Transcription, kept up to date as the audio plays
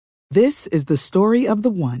This is the story of the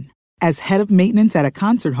one. As head of maintenance at a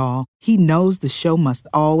concert hall, he knows the show must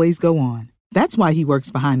always go on. That's why he works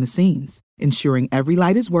behind the scenes, ensuring every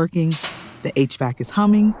light is working, the HVAC is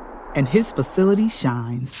humming, and his facility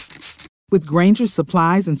shines. With Grainger's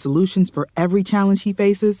supplies and solutions for every challenge he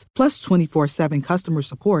faces, plus 24/7 customer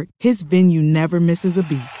support, his venue never misses a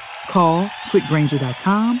beat. Call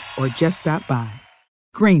quickgrainger.com or just stop by.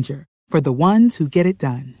 Grainger, for the ones who get it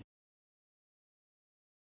done.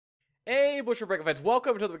 Hey, Busher Break fans,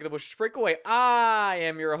 welcome to the Week of the Busher Breakaway. I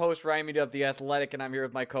am your host, Ryan Mead of The Athletic, and I'm here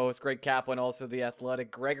with my co-host, Greg Kaplan, also The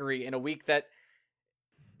Athletic, Gregory, in a week that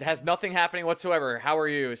has nothing happening whatsoever. How are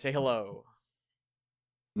you? Say hello.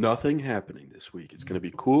 Nothing happening this week. It's going to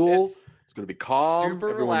be cool. It's going to be calm. Super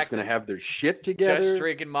Everyone's relaxing. going to have their shit together. Just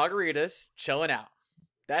drinking margaritas, chilling out.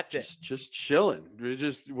 That's it. Just chilling.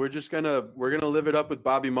 We're gonna live it up with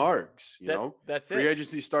Bobby Marks. That's Free it.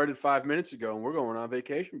 agency started 5 minutes ago, and we're going on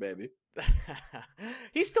vacation, baby.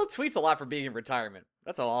 He still tweets a lot for being in retirement.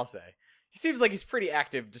 That's all I'll say. He seems like he's pretty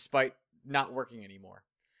active despite not working anymore.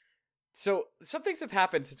 So some things have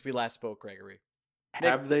happened since we last spoke, Gregory.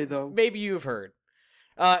 Have they though? Maybe you've heard.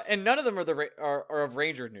 And none of them are of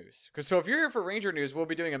Ranger news. So if you're here for Ranger news, we'll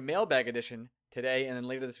be doing a mailbag edition today, and then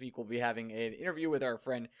later this week we'll be having an interview with our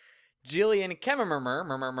friend Jillian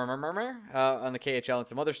Kemmermer on the KHL and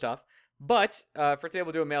some other stuff. But for today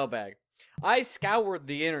we'll do a mailbag. I scoured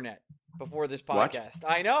the internet before this podcast.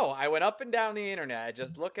 What? I know. I went up and down the internet,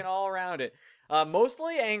 just looking all around it.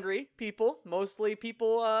 Mostly angry people. Mostly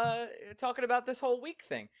people talking about this whole week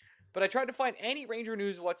thing. But I tried to find any Ranger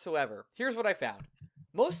news whatsoever. Here's what I found.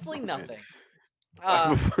 Mostly nothing.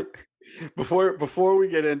 Before we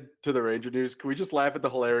get into the Ranger news, can we just laugh at the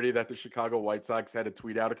hilarity that the Chicago White Sox had a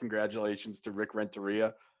tweet out of congratulations to Rick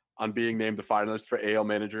Renteria on being named the finalist for AL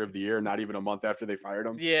Manager of the Year, not even a month after they fired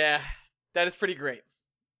him? Yeah, that is pretty great.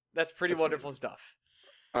 That's wonderful amazing stuff.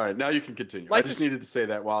 All right, now you can continue. I just needed to say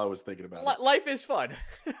that while I was thinking about it. Life is fun.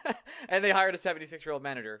 And they hired a 76-year-old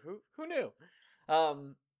manager. Who knew? All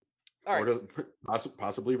right.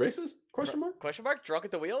 Possibly racist? Question mark? Drunk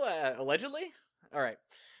at the wheel? Allegedly? All right.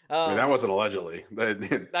 That wasn't allegedly.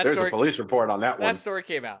 There's story, a police report on that one. That story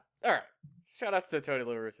came out. All right. Shout outs to Tony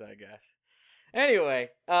La Russa, I guess. Anyway,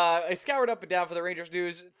 I scoured up and down for the Rangers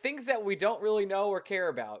news. Things that we don't really know or care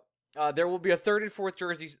about. There will be a third and fourth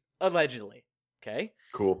jerseys, allegedly. Okay?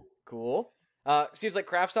 Cool. Seems like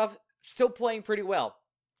Kraftstoff still playing pretty well.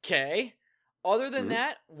 Okay? Other than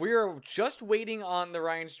that, we're just waiting on the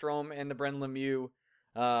Ryan Strome and the Brendan Lemieux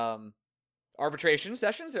arbitration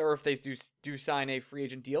sessions, or if they do sign a free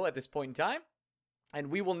agent deal at this point in time.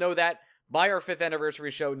 And we will know that by our 5th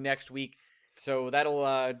anniversary show next week. So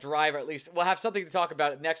that'll drive, or at least we'll have something to talk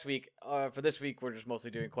about next week. For this week, we're just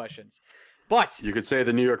mostly doing questions. But you could say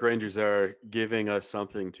the New York Rangers are giving us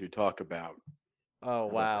something to talk about. Oh,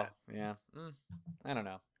 wow. Yeah. I don't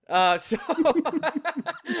know. So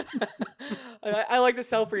I like to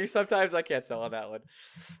sell for you. Sometimes I can't sell on that one.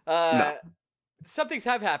 No. Some things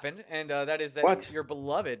have happened, and that is that your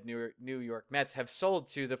beloved New York Mets have sold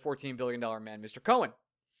to the $14 billion man, Mr. Cohen.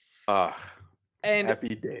 And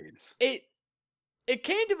happy days. It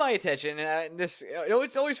came to my attention, and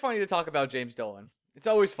it's always funny to talk about James Dolan. It's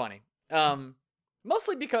always funny.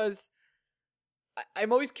 Mostly because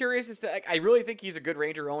I'm always curious as to, I really think he's a good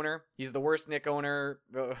Ranger owner. He's the worst Knick owner.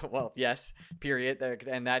 Well, yes, period.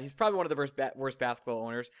 And that he's probably one of the worst basketball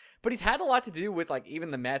owners, but he's had a lot to do with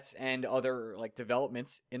even the Mets and other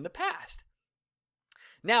developments in the past.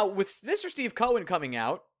 Now with Mr. Steve Cohen coming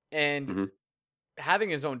out and having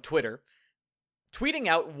his own Twitter, tweeting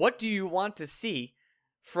out, what do you want to see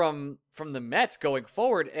from the Mets going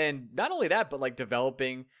forward? And not only that, but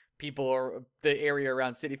developing people or the area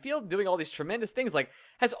around Citi Field, doing all these tremendous things,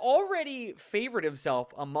 has already favored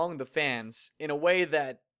himself among the fans in a way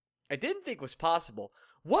that I didn't think was possible.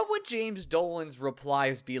 What would James Dolan's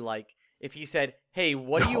replies be like if he said, hey,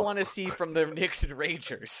 what do you want to see from the Knicks and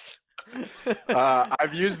Rangers?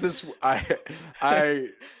 I've used this.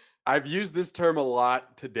 I've used this term a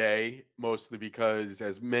lot today, mostly because,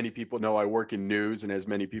 as many people know, I work in news, and as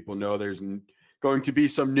many people know, there's going to be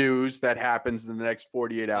some news that happens in the next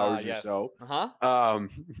 48 hours or so.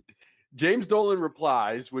 James Dolan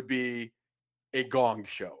replies would be a gong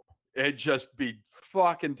show. It'd just be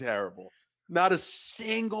fucking terrible. Not a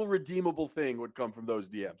single redeemable thing would come from those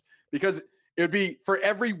DMs, because it would be for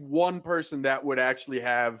every one person that would actually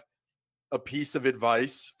have a piece of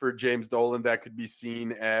advice for James Dolan that could be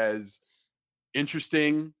seen as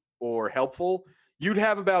interesting or helpful, you'd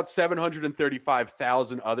have about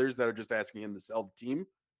 735,000 others that are just asking him to sell the team.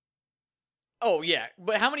 Oh, yeah.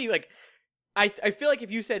 But how many, I feel like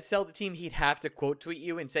if you said sell the team, he'd have to quote tweet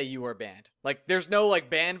you and say you are banned. Like, there's no like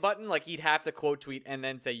ban button. Like, he'd have to quote tweet and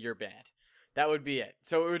then say you're banned. That would be it.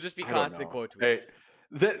 So it would just be constant quote tweets.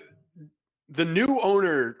 Hey, the new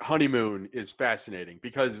owner honeymoon is fascinating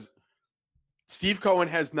because Steve Cohen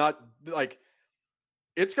has not, like,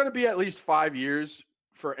 it's going to be at least 5 years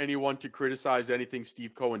for anyone to criticize anything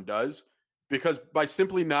Steve Cohen does, because by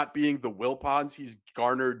simply not being the Wilpons, he's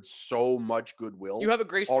garnered so much goodwill. You have a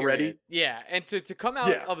grace already. Period. Yeah, and to come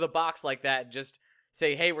out of the box like that and just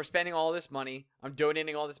say, hey, we're spending all this money. I'm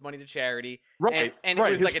donating all this money to charity. Right, and it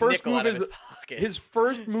was his like a nickel out of his pocket. His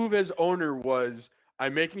first move as owner was,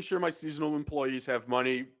 I'm making sure my seasonal employees have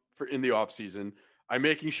money in the offseason. I'm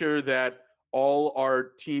making sure that all our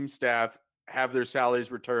team staff have their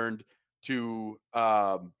salaries returned to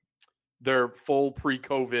their full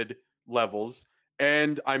pre-COVID levels.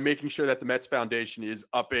 And I'm making sure that the Mets Foundation is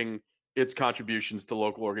upping its contributions to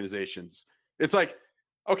local organizations. It's like,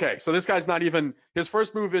 okay, so this guy's not even, his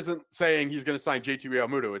first move isn't saying he's going to sign JT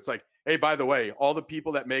Realmuto. It's like, hey, by the way, all the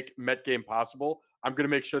people that make Met game possible, I'm going to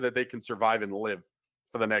make sure that they can survive and live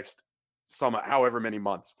for the next however many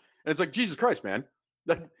months. And it's like, Jesus Christ, man,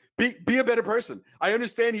 be a better person. I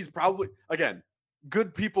understand he's probably, again,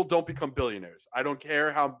 good people don't become billionaires. I don't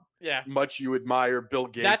care how much you admire Bill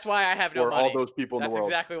Gates. That's why I have no money. All those people in the world. That's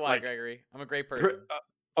exactly why, Gregory. I'm a great person.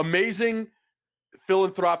 Amazing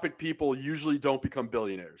philanthropic people usually don't become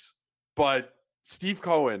billionaires. But Steve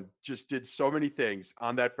Cohen just did so many things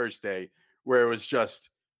on that first day where it was just,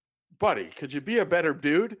 buddy, could you be a better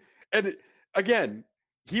dude? And again,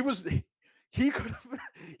 he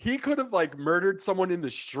could have like murdered someone in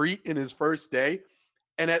the street in his first day,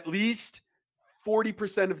 and at least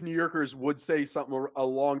 40% of New Yorkers would say something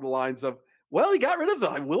along the lines of, well, he got rid of the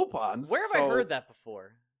Wilpons. Where have I heard that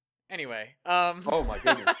before? Anyway. Oh my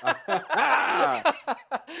goodness. I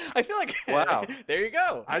feel like wow. There you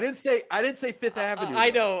go. I didn't say Fifth Avenue. I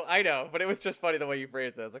know, but it was just funny the way you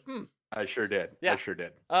phrased it. I was like, I sure did. Yeah. I sure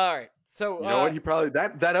did. All right. So you know what? He probably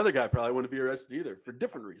that other guy probably wouldn't be arrested either for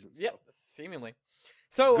different reasons. Yep, seemingly.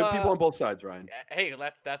 So good people on both sides, Ryan. Hey,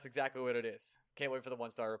 that's exactly what it is. Can't wait for the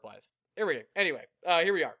 1-star replies. Anyway,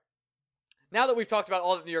 here we are. Now that we've talked about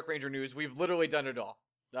all the New York Ranger news, we've literally done it all.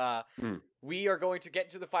 We are going to get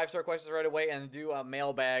to the 5-star questions right away and do a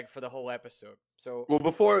mailbag for the whole episode. So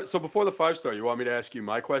before the 5-star, you want me to ask you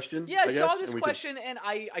my question? Yeah, I saw this question and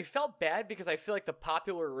I felt bad because I feel like the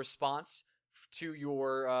popular response to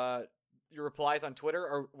your replies on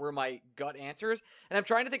Twitter were my gut answers, and I'm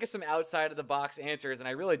trying to think of some outside of the box answers, and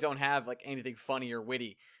I really don't have like anything funny or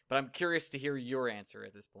witty, but I'm curious to hear your answer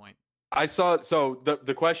at this point. I saw, so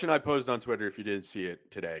the question I posed on Twitter, if you didn't see it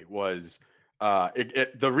today, was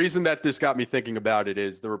the reason that this got me thinking about it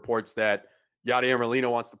is the reports that Yadier Molina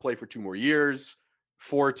wants to play for 2 more years.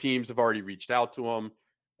 4 teams have already reached out to him,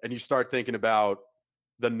 and you start thinking about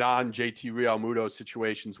the non-JT Realmuto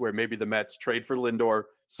situations where maybe the Mets trade for Lindor,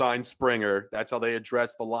 sign Springer. That's how they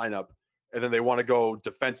address the lineup. And then they want to go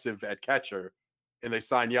defensive at catcher, and they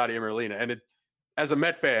sign Yadier Molina. And as a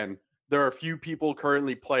Met fan, there are a few people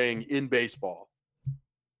currently playing in baseball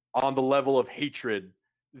on the level of hatred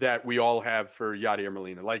that we all have for Yadier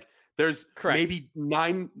Molina. Like, there's maybe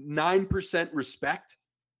 9% respect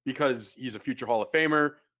because he's a future Hall of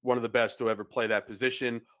Famer, one of the best to ever play that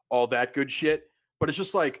position, all that good shit. But it's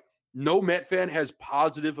just like no Met fan has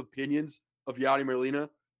positive opinions of Yadier Molina.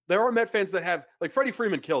 There are Met fans that have, like, Freddie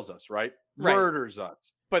Freeman kills us, right? Murders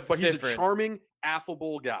us. But he's a charming,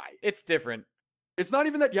 affable guy. It's different. It's not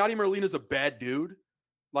even that Yadier Molina's a bad dude.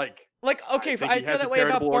 Like okay, I feel that way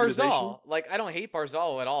about Barzal. Like, I don't hate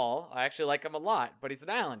Barzal at all. I actually like him a lot, but he's an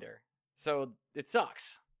Islander, so it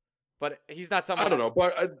sucks. But he's not someone. I don't know,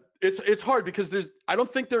 but it's hard because I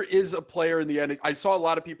don't think there is a player in the end. I saw a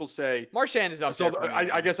lot of people say Marchand is up there. So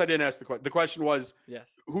I guess I didn't ask the question. The question was,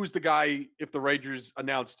 yes, who's the guy if the Rangers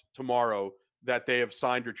announced tomorrow that they have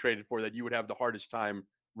signed or traded for that you would have the hardest time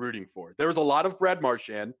rooting for? There was a lot of Brad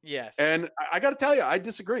Marchand. Yes, and I got to tell you, I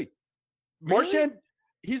disagree. Really? Marchand,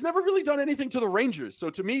 he's never really done anything to the Rangers, so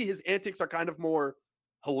to me, his antics are kind of more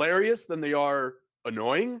hilarious than they are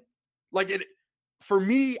annoying. Like it. For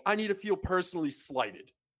me, I need to feel personally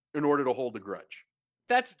slighted in order to hold a grudge.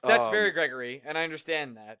 That's very Gregory, and I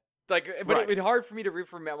understand that. Like, but it'd be hard for me to root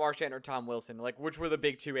for Matt Marchand or Tom Wilson. Like, which were the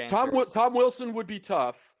big 2 answers? Tom Wilson would be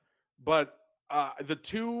tough, but the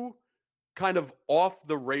 2 kind of off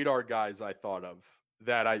the radar guys I thought of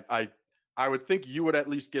that I would think you would at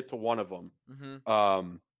least get to one of them.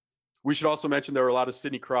 Mm-hmm. We should also mention there were a lot of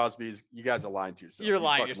Sidney Crosbys. You guys are lying to yourself. You're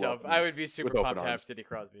lying to yourself. I would be super pumped to have Sidney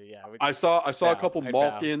Crosby. Yeah, I saw a couple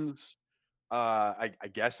Malkins. I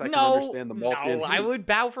guess I can understand the Malkin. No, I would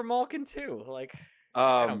bow for Malkin too. Like,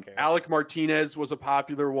 I don't care. Alec Martinez was a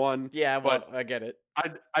popular one. Yeah, well, I get it.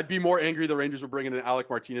 I'd be more angry the Rangers were bringing in Alec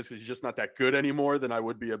Martinez because he's just not that good anymore than I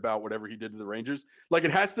would be about whatever he did to the Rangers. Like,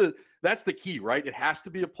 it has to. That's the key, right? It has to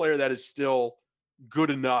be a player that is still good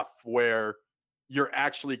enough where you're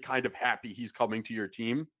actually kind of happy he's coming to your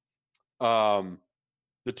team.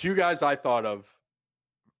 The two guys I thought of,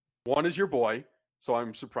 one is your boy, so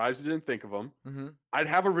I'm surprised you didn't think of him. Mm-hmm. I'd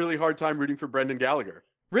have a really hard time rooting for Brendan Gallagher.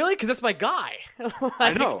 Really? Because that's my guy. Like,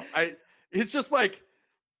 I know. It's just like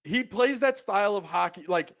he plays that style of hockey.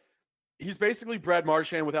 Like, he's basically Brad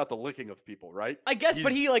Marchand without the licking of people, right? I guess,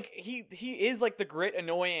 but he is like the grit,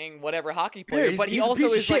 annoying, whatever hockey player. Yeah, but he also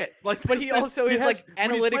is like, but he also is like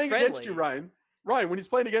analytic friendly. Against you, Ryan, when he's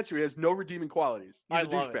playing against you, he has no redeeming qualities. He's a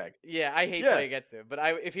douchebag. Yeah, I hate playing against him. But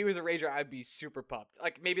if he was a Ranger, I'd be super pumped.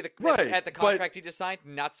 Like, maybe at the contract he just signed,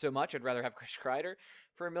 not so much. I'd rather have Chris Kreider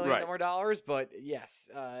for $1 million more dollars. But yes,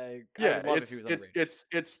 I would love if he was on the Rangers.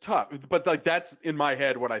 It's tough. But like, that's in my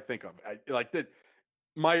head what I think of.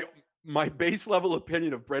 My base level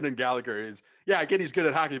opinion of Brendan Gallagher is, I get he's good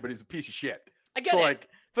at hockey, but he's a piece of shit. I get it. Like,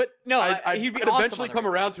 but no, he'd be awesome. Eventually come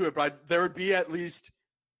around to it, but there would be at least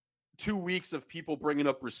 2 weeks of people bringing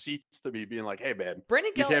up receipts to me being like, hey, man,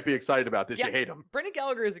 you can't be excited about this. You hate him. Brendan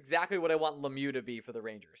Gallagher is exactly what I want Lemieux to be for the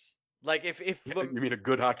Rangers. Like, if you mean a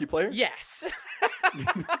good hockey player? Yes.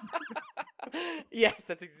 Yes,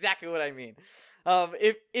 that's exactly what I mean.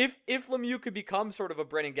 If Lemieux could become sort of a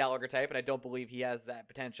Brendan Gallagher type, and I don't believe he has that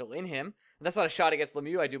potential in him, and that's not a shot against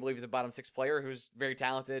Lemieux. I do believe he's a bottom six player who's very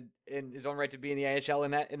talented in his own right to be in the AHL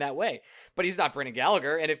in that way. But he's not Brendan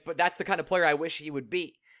Gallagher, and but that's the kind of player I wish he would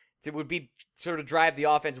be. It would be sort of drive the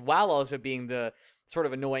offense while also being the sort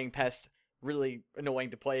of annoying pest, really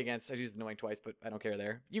annoying to play against. I used annoying twice, but I don't care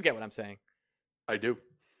there. You get what I'm saying. I do.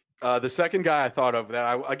 The second guy I thought of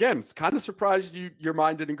that again, kind of surprised your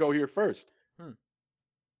mind didn't go here first.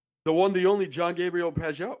 The one, the only John Gabriel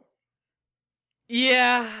Pageau.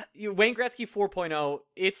 Yeah, Wayne Gretzky 4.0.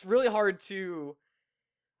 It's really hard to.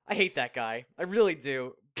 I hate that guy. I really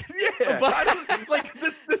do. Yeah,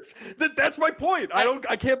 but that's my point.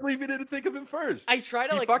 I can't believe you didn't think of him first. I try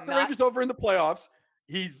to fucked the Rangers over in the playoffs.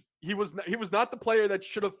 He was not the player that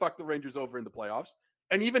should have fucked the Rangers over in the playoffs.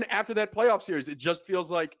 And even after that playoff series, it just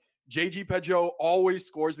feels like JG Pageau always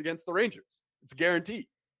scores against the Rangers. It's a guarantee.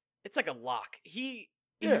 It's like a lock. He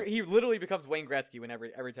literally becomes Wayne Gretzky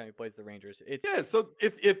every time he plays the Rangers. So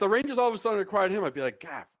if the Rangers all of a sudden acquired him, I'd be like,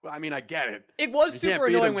 God, I mean, I get it. It was super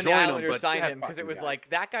annoying when the Islanders signed him because it was like,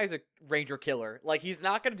 that guy's a Ranger killer. Like, he's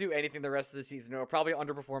not going to do anything the rest of the season. He'll probably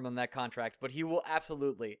underperform on that contract, but he will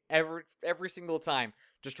absolutely, every single time,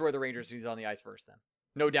 destroy the Rangers who's on the ice first then.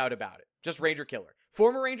 No doubt about it. Just Ranger killer.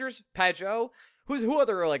 Former Rangers, Pageau. Who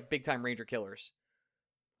other like big time Ranger killers?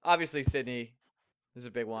 Obviously, Sidney is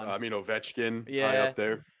a big one. I mean, Ovechkin, high up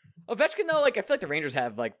there. Ovechkin though, like I feel like the Rangers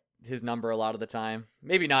have like his number a lot of the time.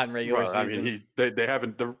 Maybe not in regular season. I mean, they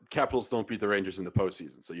haven't. The Capitals don't beat the Rangers in the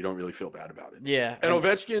postseason, so you don't really feel bad about it. Yeah. And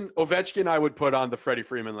Ovechkin, I would put on the Freddie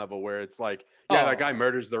Freeman level, where it's like, that guy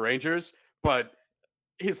murders the Rangers, but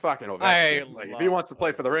he's fucking Ovechkin. If he wants to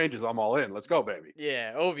play for the Rangers, I'm all in. Let's go, baby.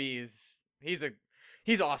 Yeah, Ovi's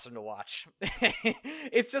he's awesome to watch.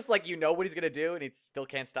 It's just like, what he's gonna do, and he still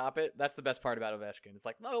can't stop it. That's the best part about Ovechkin. It's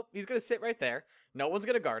like, no, he's gonna sit right there. No one's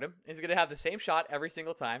gonna guard him. He's gonna have the same shot every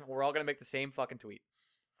single time. We're all gonna make the same fucking tweet.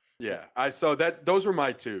 Yeah, those were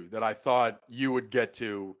my two that I thought you would get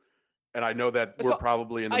to, and I know that we're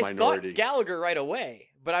probably in the minority. I thought Gallagher right away,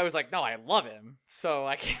 but I was like, no, I love him, so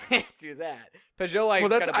I can't do that. Pageau,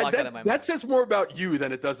 kind of blocked that in my mind. That says more about you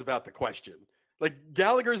than it does about the question. Like,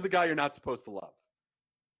 Gallagher's the guy you're not supposed to love.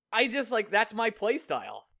 I just that's my play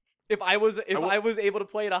style. If I was able to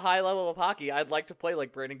play at a high level of hockey, I'd like to play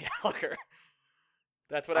like Brendan Gallagher.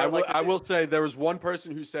 That's what I will say there was one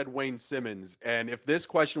person who said Wayne Simmons, and if this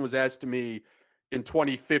question was asked to me in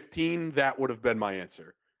 2015, that would have been my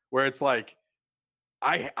answer. Where it's like,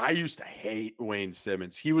 I used to hate Wayne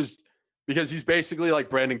Simmons. Because he's basically like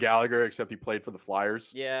Brendan Gallagher, except he played for the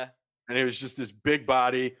Flyers. Yeah. And it was just this big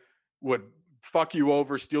body, would fuck you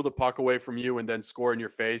over, steal the puck away from you, and then score in your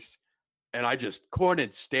face. And I just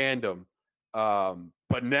couldn't stand him.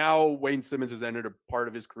 But now Wayne Simmons has entered a part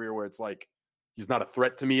of his career where it's like, he's not a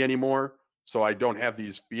threat to me anymore. So I don't have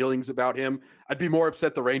these feelings about him. I'd be more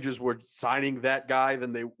upset the Rangers were signing that guy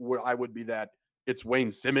than I would be that it's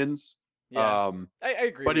Wayne Simmons. Yeah, I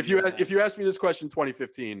agree. But if you asked me this question in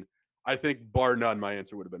 2015, I think bar none, my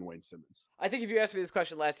answer would have been Wayne Simmons. I think if you asked me this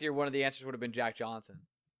question last year, one of the answers would have been Jack Johnson.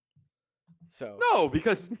 So no,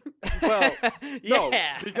 because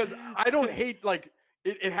because I don't hate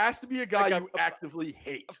It has to be a guy you actively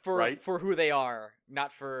hate, right? For who they are,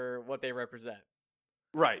 not for what they represent.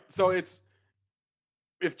 Right. So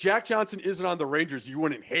if Jack Johnson isn't on the Rangers, you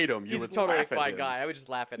wouldn't hate him. You He's would totally laugh at fine him. guy. I would just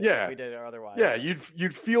laugh at him if we did it otherwise. Yeah,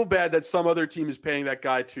 you'd feel bad that some other team is paying that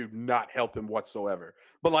guy to not help him whatsoever.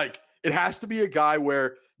 But like, it has to be a guy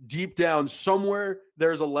where deep down somewhere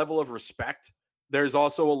there's a level of respect. There's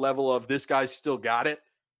also a level of this guy's still got it.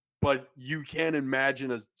 But you can't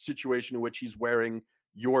imagine a situation in which he's wearing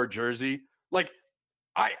your jersey. Like,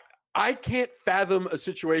 I can't fathom a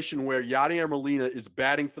situation where Yadier Molina is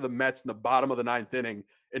batting for the Mets in the bottom of the 9th inning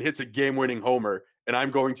and hits a game-winning homer, and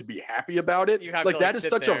I'm going to be happy about it. You have like to, that is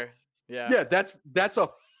such there. that's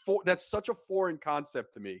such a foreign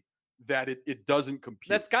concept to me that it doesn't compute.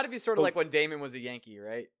 That's got to be sort of like when Damon was a Yankee,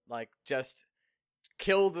 right? Like just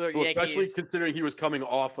kill the Yankees. Especially considering he was coming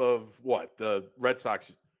off of the Red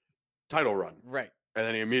Sox title run, right? And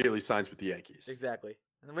then he immediately signs with the Yankees. Exactly,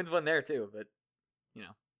 and wins one there too. But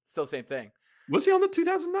still same thing. Was he on the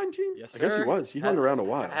 2019? Yes, sir. I guess he was. He hung around a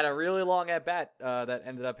while. Had a really long at bat that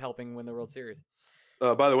ended up helping win the World Series.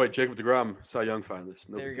 By the way, Jacob deGrom, Cy Young finalist.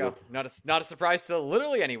 There you go. Not a surprise to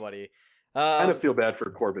literally anybody. I kind of feel bad for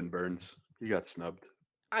Corbin Burns. He got snubbed.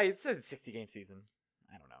 It says 60-game season.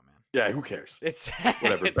 I don't know, man. Yeah, who cares? It's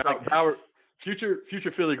whatever. It's Bauer, future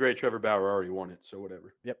Philly great Trevor Bauer already won it, so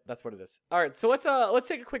whatever. Yep, that's what it is. All right, so let's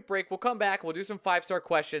take a quick break. We'll come back. We'll do some 5-star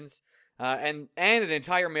questions and an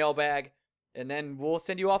entire mailbag, and then we'll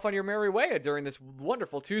send you off on your merry way during this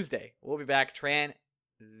wonderful Tuesday. We'll be back.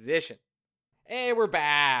 Transition. Hey, we're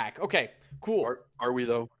back. Okay, cool. Are we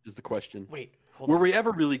though? Is the question. Wait. Were we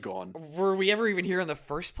ever really gone? Were we ever even here in the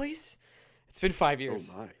first place? It's been 5 years.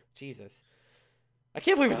 Oh my. Jesus. I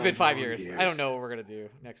can't believe it's been 5 years. I don't know what we're going to do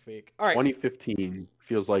next week. All right. 2015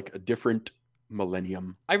 feels like a different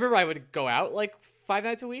millennium. I remember I would go out like 5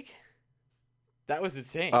 nights a week. That was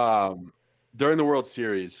insane. During the World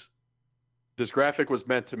Series, this graphic was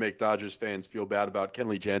meant to make Dodgers fans feel bad about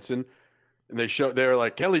Kenley Jansen. And they were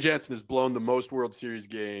like, Kenley Jansen has blown the most World Series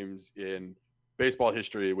games in baseball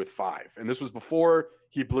history with 5. And this was before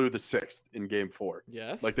he blew the 6th in Game 4.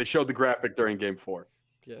 Yes. Like they showed the graphic during Game 4.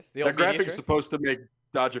 Yes. That graphic is supposed to make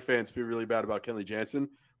Dodger fans feel really bad about Kenley Jansen.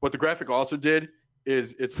 What the graphic also did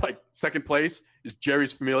is it's like second place is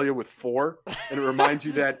Jerry's Familia with 4. And it reminds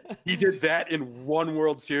you that he did that in one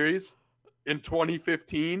World Series in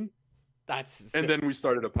 2015. That's sick. And then we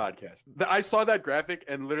started a podcast. I saw that graphic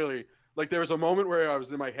and literally, like, there was a moment where I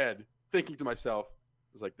was in my head thinking to myself,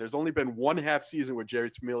 I was like, there's only been one half season where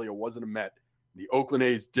Jerry's Familia wasn't a Met. The Oakland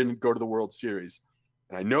A's didn't go to the World Series.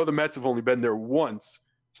 And I know the Mets have only been there once.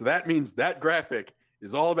 So that means that graphic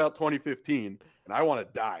is all about 2015. And I want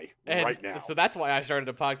to die right now. So that's why I started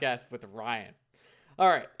a podcast with Ryan. All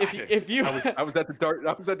right. If you I was at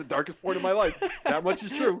the darkest point of my life. That much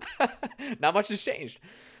is true. Not much has changed.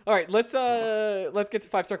 All right, let's get to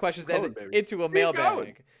 5-star questions and into a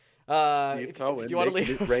mailbag. If you want to leave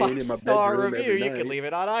a 5-star review, you can leave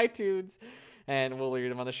it on iTunes, and we'll read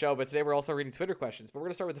them on the show. But today we're also reading Twitter questions. But we're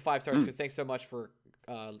going to start with the 5 stars because thanks so much for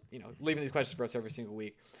leaving these questions for us every single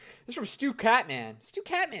week. This is from Stu Catman. Stu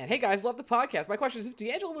Catman. Hey guys, love the podcast. My question is, if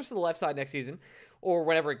D'Angelo moves to the left side next season, or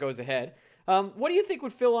whenever it goes ahead, what do you think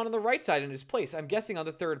would fill on the right side in his place? I'm guessing on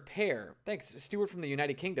the third pair. Thanks, Stuart from the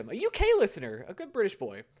United Kingdom, a UK listener, a good British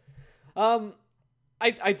boy.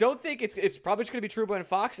 I don't think it's probably just going to be Trouba and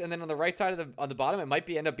Fox, and then on the right side on the bottom, it might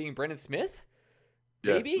end up being Brendan Smith.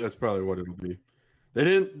 Maybe? Yeah, that's probably what it'll be. They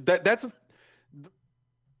didn't.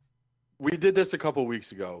 We did this a couple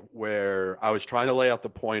weeks ago, where I was trying to lay out the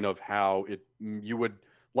point of how you would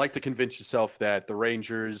like to convince yourself that the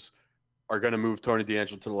Rangers are going to move Tony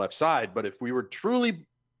DeAngelo to the left side, but if we were truly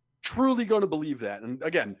going to believe that, and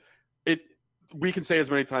again, we can say as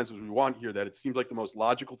many times as we want here that it seems like the most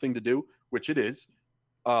logical thing to do, which it is.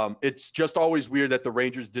 It's just always weird that the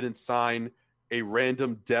Rangers didn't sign a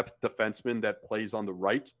random depth defenseman that plays on the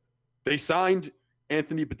right. They signed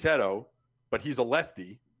Anthony Potato, but he's a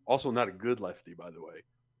lefty, also not a good lefty, by the way.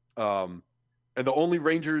 And the only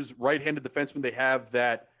Rangers right-handed defenseman they have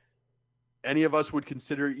that any of us would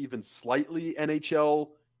consider even slightly NHL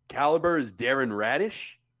caliber is Darren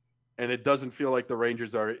Radish. And it doesn't feel like the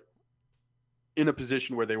Rangers are in a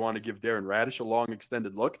position where they want to give Darren Radish a long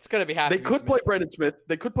extended look. It's going to be They could play Brendan Smith.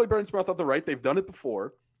 They could play Brendan Smith on the right. They've done it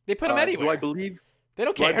before. They put him anywhere. Do I believe they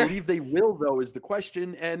don't care? Do I believe they will, though, is the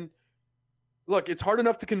question. And look, it's hard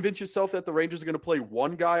enough to convince yourself that the Rangers are going to play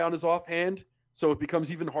one guy on his offhand. So it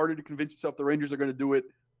becomes even harder to convince yourself the Rangers are going to do it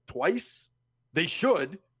twice. They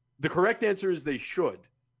should. The correct answer is they should.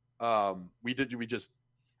 I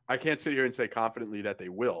can't sit here and say confidently that they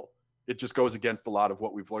will. It just goes against a lot of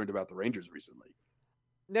what we've learned about the Rangers recently.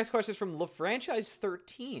 Next question is from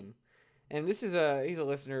LaFranchise13. And this is he's a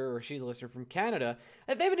listener, or she's a listener from Canada.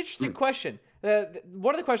 And they have an interesting question.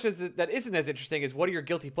 One of the questions that isn't as interesting is, what are your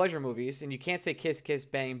guilty pleasure movies? And you can't say Kiss, Kiss,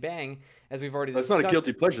 Bang, Bang, as we've already discussed. That's not a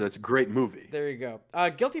guilty pleasure. That's a great movie. There you go.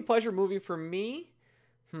 Guilty pleasure movie for me?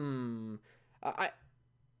 We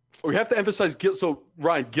have to emphasize guilt. So,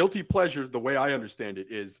 Ryan, guilty pleasure, the way I understand it,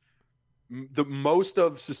 is the most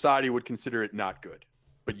of society would consider it not good,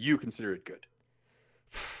 but you consider it good.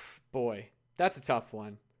 Boy, that's a tough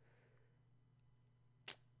one.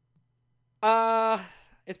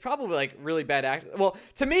 It's probably like really bad act. Well,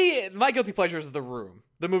 to me, my guilty pleasure is The Room,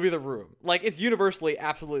 the movie The Room. Like, it's universally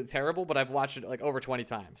absolutely terrible, but I've watched it like over 20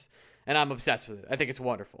 times, and I'm obsessed with it. I think it's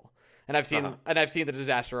wonderful, and I've seen The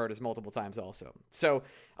Disaster Artist multiple times also. So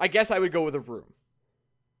I guess I would go with The Room.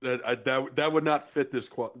 That would not fit this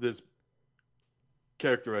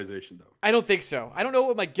characterization, though. I don't think so. I don't know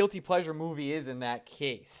what my guilty pleasure movie is in that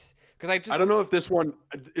case. I don't know if this one,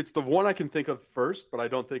 it's the one I can think of first, but I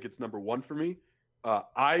don't think it's number one for me.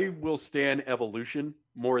 I will stand Evolution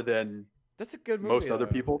more than that's a good movie, most other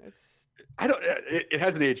people. It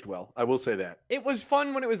hasn't aged well. I will say that. It was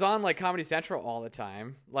fun when it was on like Comedy Central all the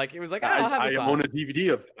time. Like, it was like, I own a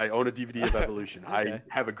DVD of Evolution. Okay. I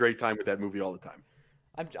have a great time with that movie all the time.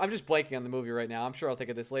 I'm just blanking on the movie right now. I'm sure I'll think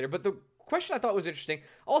of this later. But the question I thought was interesting.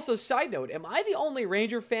 Also, side note, am I the only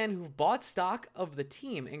Ranger fan who bought stock of the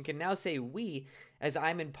team and can now say we, as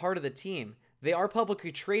I'm in part of the team? They are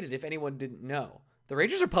publicly traded, if anyone didn't know. The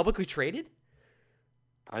Rangers are publicly traded?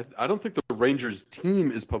 I don't think the Rangers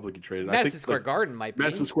team is publicly traded. Madison Square Garden might be.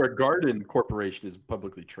 Madison Square Garden Corporation is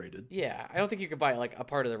publicly traded. Yeah, I don't think you could buy like a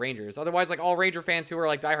part of the Rangers. Otherwise, like, all Ranger fans who are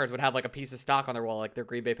like diehards would have like a piece of stock on their wall, like they're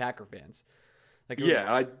Green Bay Packer fans. Like,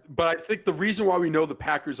 but I think the reason why we know the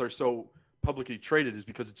Packers are so publicly traded is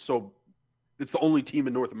because it's the only team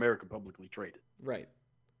in North America publicly traded. Right.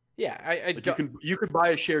 Yeah, you could buy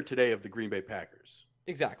a share today of the Green Bay Packers.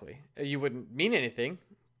 Exactly. You wouldn't mean anything,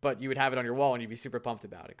 but you would have it on your wall and you'd be super pumped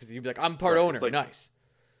about it because you'd be like, I'm part owner. Like, nice.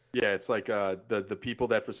 Yeah, it's like the people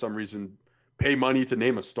that for some reason pay money to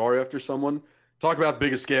name a star after someone. Talk about the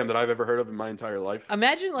biggest scam that I've ever heard of in my entire life.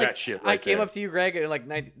 Imagine like that shit I came up to you, Greg, in like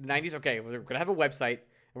 90s. Okay, we're gonna have a website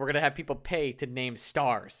and we're gonna have people pay to name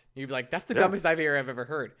stars. You'd be like, that's the dumbest idea I've ever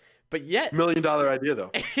heard. But yet, $1 million idea though.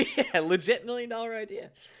 Yeah, legit $1 million idea.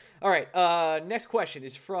 All right, next question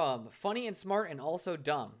is from Funny and Smart and Also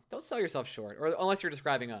Dumb. Don't sell yourself short, or unless you're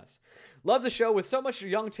describing us. Love the show with so much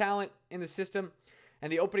young talent in the system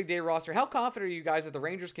and the opening day roster. How confident are you guys that the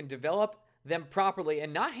Rangers can develop them properly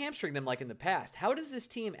and not hamstring them like in the past? How does this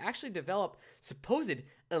team actually develop supposed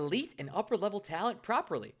elite and upper level talent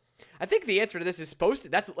properly? I think the answer to this is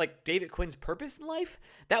that's like David Quinn's purpose in life.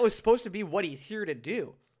 That was supposed to be what he's here to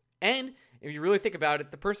do. And if you really think about it,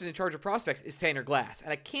 the person in charge of prospects is Tanner Glass.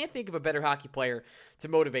 And I can't think of a better hockey player to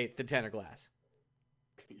motivate than Tanner Glass.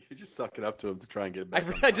 You just suck it up to him to try and get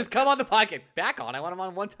back. I just come on the podcast. Back on. I want him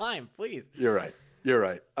on one time, please. You're right.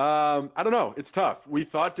 I don't know. It's tough. We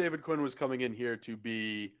thought David Quinn was coming in here to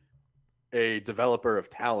be a developer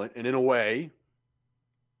of talent. And in a way,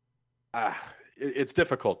 it's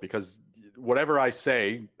difficult because whatever I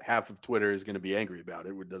say, half of Twitter is going to be angry about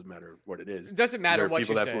it. It doesn't matter what it is. It doesn't matter what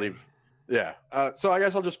you say. Believe, yeah. So I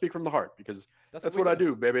guess I'll just speak from the heart because that's what I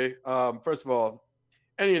do, baby. First of all,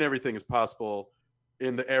 any and everything is possible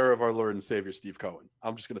in the era of our Lord and Savior, Steve Cohen.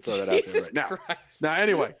 I'm just going to throw that out there right now. Now,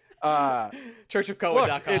 anyway.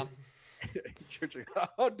 churchofcohen.com.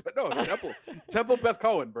 Temple Beth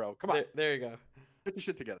Cohen, bro. Come on. There you go. Get the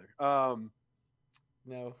shit together.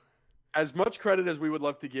 No. As much credit as we would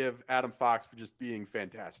love to give Adam Fox for just being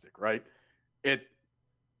fantastic, right? It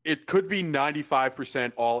could be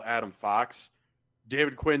 95% all Adam Fox.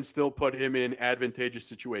 David Quinn still put him in advantageous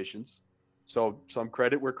situations. So some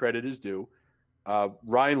credit where credit is due.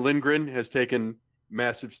 Ryan Lindgren has taken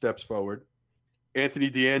massive steps forward.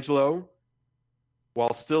 Anthony DeAngelo,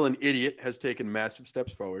 while still an idiot, has taken massive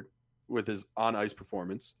steps forward with his on-ice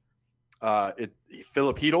performance.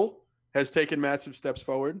 Philip Hedl has taken massive steps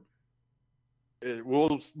forward.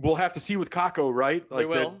 We'll have to see with Kakko, right? Like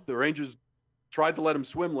the Rangers tried to let him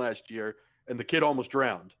swim last year, and the kid almost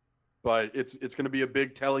drowned. But it's going to be a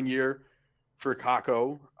big telling year for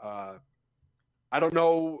Kakko. I don't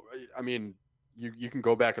know. I mean, you can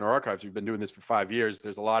go back in our archives. We've been doing this for 5 years.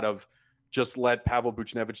 There's a lot of just let Pavel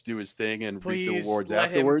Buchnevich do his thing and reap the awards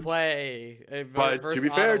afterwards. Him play. But to be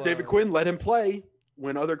fair, David Quinn let him play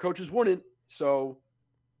when other coaches wouldn't. So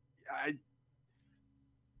I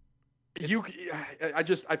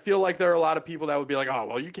feel like there are a lot of people that would be like, oh,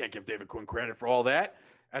 well, you can't give David Quinn credit for all that.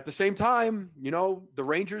 At the same time, the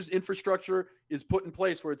Rangers infrastructure is put in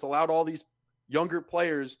place where it's allowed all these younger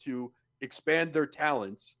players to expand their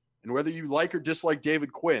talents. And whether you like or dislike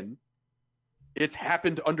David Quinn, it's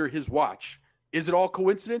happened under his watch. Is it all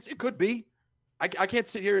coincidence? It could be. I can't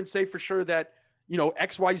sit here and say for sure that,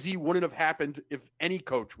 XYZ wouldn't have happened if any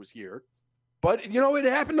coach was here. But, it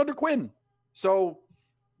happened under Quinn. So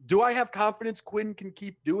do I have confidence Quinn can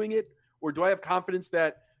keep doing it? Or do I have confidence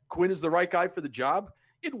that Quinn is the right guy for the job?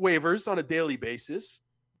 It wavers on a daily basis.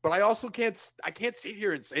 But I also can't sit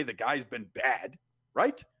here and say the guy's been bad,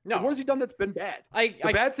 right? No. What has he done that's been bad?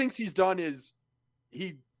 The bad things he's done is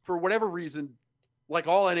he, for whatever reason, like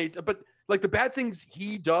all NHL, but like the bad things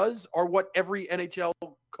he does are what every NHL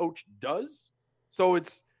coach does. So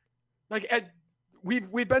it's like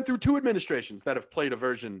we've been through 3 administrations that have played a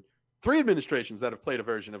version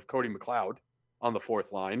of Cody McLeod on the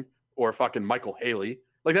 4th line, or fucking Michael Haley.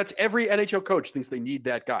 Like that's every NHL coach thinks they need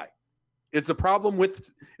that guy. It's a problem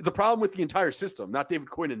with the entire system, not David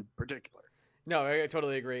Quinn in particular. No, I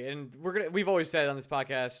totally agree. And we've always said on this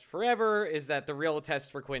podcast forever is that the real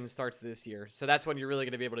test for Quinn starts this year. So that's when you're really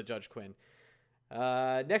going to be able to judge Quinn.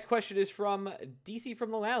 Next question is from DC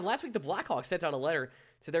from the Lounge. Last week, the Blackhawks sent out a letter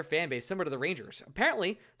to their fan base, similar to the Rangers.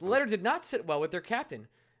 Apparently, the letter did not sit well with their captain,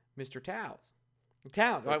 Mr. Towns.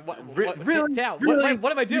 Towns. Really? Towns.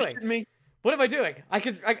 What am I doing? What am I doing? How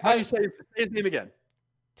do you say his name again?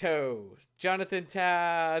 Toes. Jonathan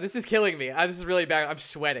Towns. This is killing me. This is really bad. I'm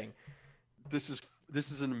sweating. This is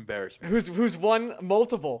an embarrassment. Who's won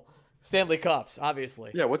multiple Stanley Cups, obviously.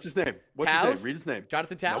 Yeah, what's his name? What's his name? Read his name.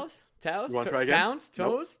 Jonathan Towns? Nope. Towns? You want to try again? Towns?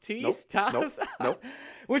 Toes? Tees? Towns? Nope.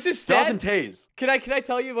 Which is sad. Jonathan Toews. Can I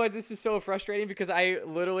tell you why this is so frustrating? Because I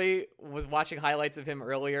literally was watching highlights of him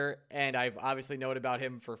earlier, and I've obviously known about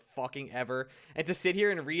him for fucking ever. And to sit here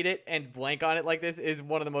and read it and blank on it like this is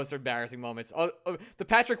one of the most embarrassing moments. The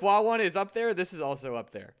Patrick Waugh one is up there. This is also up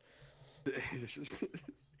there.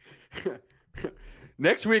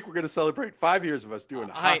 Next week, we're going to celebrate 5 years of us doing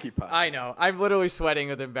a hockey podcast. I know. I'm literally sweating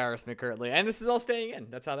with embarrassment currently. And this is all staying in.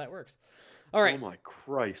 That's how that works. All right. Oh, my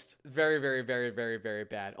Christ. Very, very, very, very, very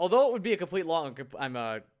bad. Although it would be a complete long...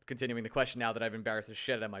 I'm continuing the question now that I've embarrassed the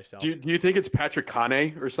shit out of myself. Do you think it's Patrick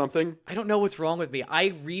Kane or something? I don't know what's wrong with me. I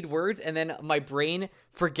read words and then my brain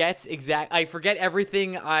forgets I forget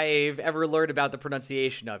everything I've ever learned about the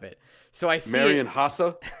pronunciation of it. So I see Marian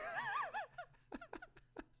Hossa?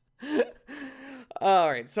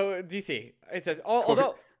 All right, so DC, it says,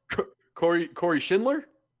 although... Corey Schindler?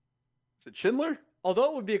 Is it Schindler?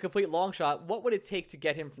 Although it would be a complete long shot, what would it take to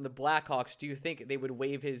get him from the Blackhawks? Do you think they would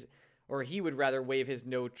he would rather waive his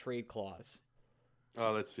no trade clause?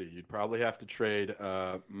 Oh, let's see. You'd probably have to trade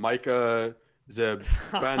Micah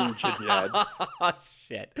Zibanejad. Oh,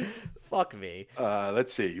 shit. Fuck me.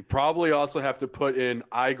 Let's see. You probably also have to put in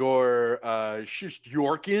Igor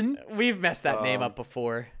Shesterkin. We've messed that name up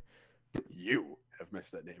before. You have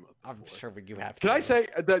messed that name up before. I'm sure you have to. Can I say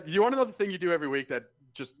that you want to know the thing you do every week that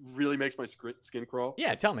just really makes my skin crawl?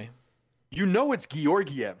 Yeah, tell me. You know it's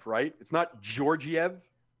Georgiev, right? It's not Georgiev.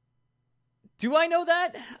 Do I know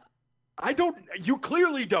that? I don't. You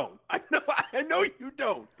clearly don't. I know you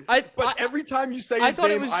don't. But every time you say his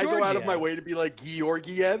name, I go out of my way to be like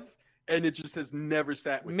Georgiev, and it just has never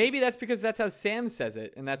sat with me. Maybe that's because that's how Sam says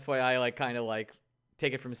it, and that's why I kind of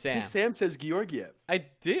take it from Sam. I think Sam says Georgiev. I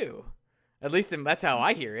do. At least that's how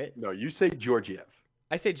I hear it. No, you say Georgiev.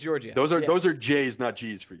 I say Georgiev. Those are J's, not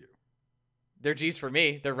G's for you. They're G's for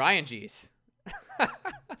me. They're Ryan G's.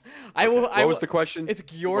 What was the question? It's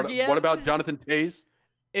Georgiev. What about Jonathan Toews?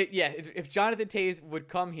 If Jonathan Toews would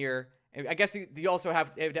come here, I guess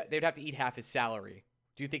they'd have to eat half his salary.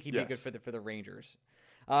 Do you think he'd be good for the Rangers?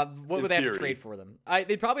 What would they have to trade for them?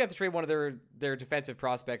 They'd probably have to trade one of their defensive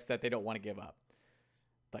prospects that they don't want to give up.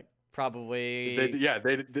 Like probably.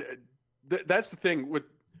 That's the thing with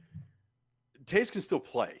Toews can still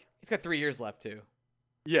play. He's got 3 years left too.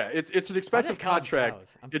 Yeah, it's an expensive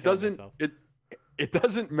contract. It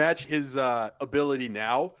doesn't match his ability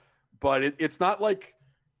now, but it's not like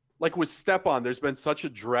with Stepan, there's been such a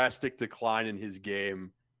drastic decline in his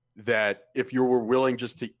game that if you were willing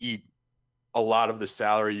just to eat a lot of the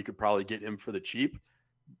salary, you could probably get him for the cheap.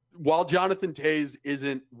 While Jonathan Toews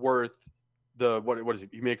isn't worth what is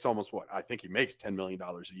it? He makes almost I think he makes $10 million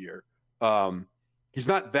a year. He's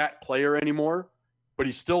not that player anymore, but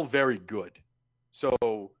he's still very good.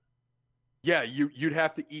 So yeah, you'd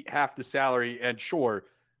have to eat half the salary, and sure,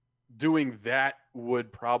 doing that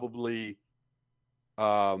would probably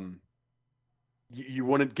you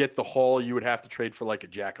wouldn't get the haul you would have to trade for like a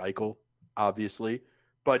Jack Eichel, obviously,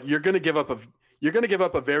 but you're going to give up a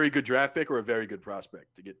very good draft pick or a very good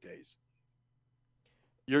prospect to get Toews.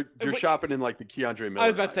 You're shopping in like the Keandre Miller. I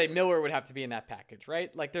was about to say Miller would have to be in that package,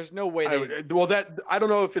 right? Like, there's no way. I don't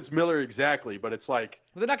know if it's Miller exactly, but it's like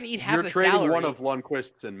they're not going to eat half the salary. You're trading one of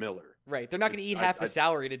Lundqvist and Miller. Right. They're not going to eat half the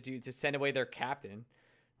salary to send away their captain.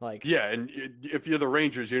 Like, yeah, and if you're the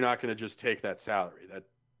Rangers, you're not going to just take that salary. That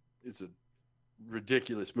is a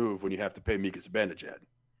ridiculous move when you have to pay Mika Zibanejad.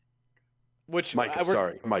 Which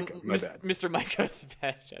Micah, my bad. Mr. Micah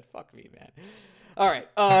Zibanejad. Fuck me, man. All right,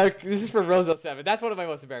 this is for Rose07. That's one of my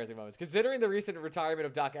most embarrassing moments. Considering the recent retirement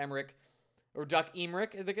of Doc Emrick,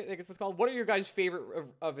 I think it's what's called. What are your guys' favorite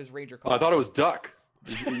of his Ranger calls? I thought it was Duck.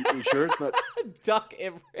 You sure it's not? Doc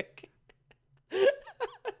Emrick.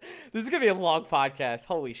 This is going to be a long podcast.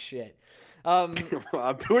 Holy shit. I'm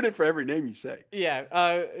doing it for every name you say. Yeah.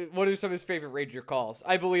 What are some of his favorite Ranger calls?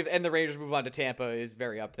 I believe, and the Rangers move on to Tampa is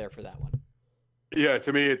very up there for that one. Yeah,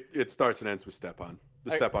 to me, it starts and ends with Stepan.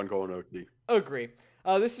 The Stepan going OT. Agree.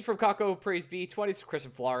 This is from Kako Praise B. 20s from Chris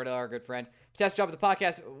in Florida, our good friend. Fantastic job of the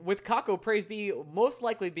podcast. With Kako Praise B most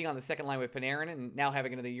likely being on the second line with Panarin and now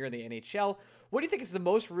having another year in the NHL, what do you think is the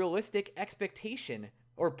most realistic expectation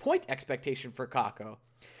or point expectation for Kako?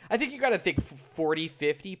 I think you got to think 40,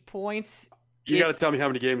 50 points. You got to tell me how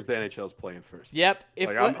many games the NHL is playing first. Yep.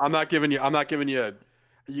 I'm not giving you. I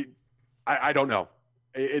don't know.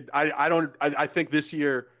 I think this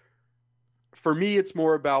year, for me, it's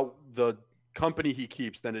more about the company he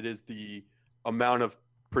keeps than it is the amount of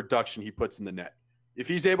production he puts in the net. If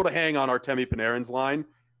he's able to hang on Artemi Panarin's line,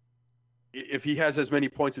 if he has as many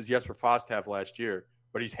points as Jesper Fast have last year,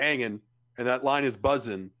 but he's hanging and that line is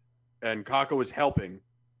buzzing and Kako is helping,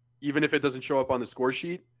 even if it doesn't show up on the score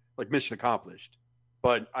sheet, like mission accomplished.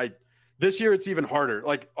 But this year it's even harder.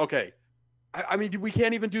 Like, okay, I mean, we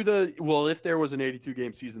can't even do if there was an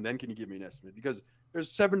 82-game season, then can you give me an estimate? Because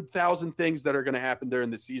there's 7,000 things that are going to happen during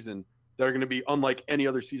the season that are going to be unlike any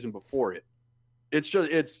other season before it. It's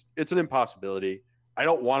an impossibility. I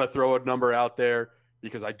don't want to throw a number out there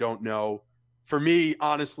because I don't know. For me,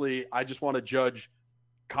 honestly, I just want to judge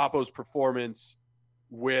Kaapo's performance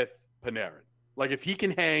with Panarin. Like, if he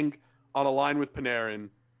can hang on a line with Panarin,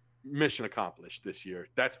 mission accomplished this year.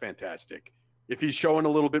 That's fantastic. If he's showing a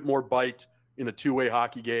little bit more bite in a two-way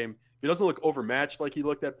hockey game, if he doesn't look overmatched like he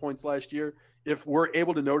looked at points last year, if we're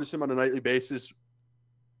able to notice him on a nightly basis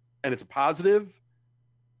and it's a positive,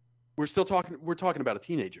 we're talking about a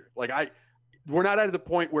teenager. Like, we're not at the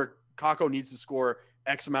point where Kako needs to score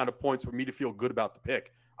X amount of points for me to feel good about the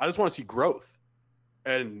pick. I just want to see growth.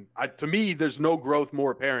 And to me, there's no growth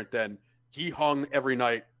more apparent than he hung every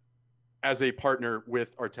night as a partner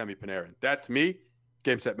with Artemi Panarin. That, to me,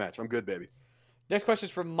 game, set, match. I'm good, baby. Next question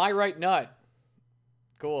is from My Right Nut.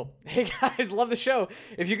 Cool. Hey, guys, love the show.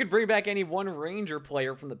 If you could bring back any one Ranger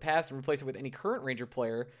player from the past and replace it with any current Ranger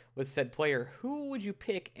player with said player, who would you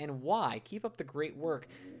pick and why? Keep up the great work.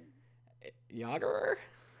 Yager?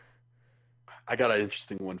 I got an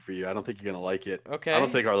interesting one for you. I don't think you're going to like it. Okay. I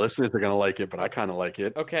don't think our listeners are going to like it, but I kind of like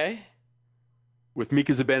it. Okay. With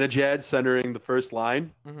Mika Zibanejad centering the first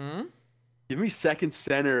line, give me second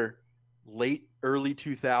center, early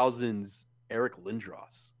 2000s, Eric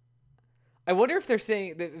Lindros. I wonder if they're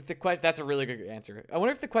saying the question. That's a really good answer. I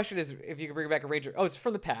wonder if the question is if you can bring back a Ranger. Oh, it's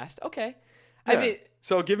from the past. Okay. Yeah. I mean,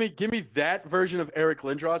 so give me that version of Eric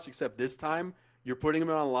Lindros, except this time you're putting him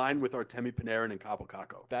on a line with Artemi Panarin and Kaapo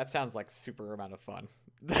Kakko. That sounds like super amount of fun.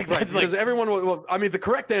 Right, because everyone will. I mean, the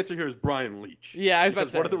correct answer here is Brian Leetch. Yeah, I was about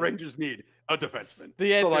to say. What do the Rangers need? A defenseman.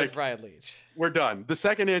 The answer is Brian Leetch. We're done. The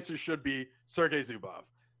second answer should be Sergei Zubov.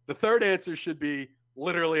 The third answer should be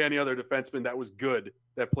literally any other defenseman that was good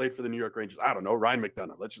that played for the New York Rangers. I don't know, Ryan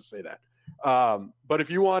McDonough. Let's just say that. But if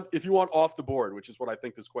you want off the board, which is what I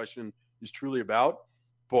think this question is truly about,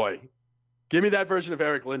 boy, give me that version of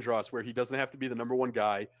Eric Lindros where he doesn't have to be the number one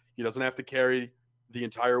guy. He doesn't have to carry the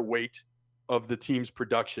entire weight of the team's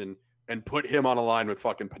production, and put him on a line with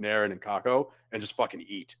fucking Panarin and Kakko and just fucking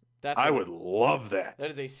eat. I would love that.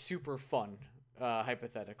 That is a super fun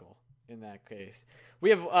hypothetical. In that case, we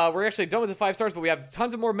have we're actually done with the 5 stars, but we have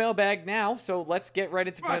tons of more mailbag now. So let's get right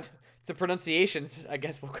into pronunciations. I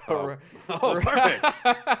guess we'll go perfect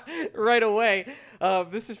right away.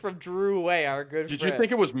 This is from Drew Way, our good friend. Did you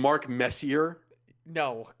think it was Mark Messier?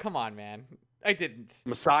 No, come on, man. I didn't.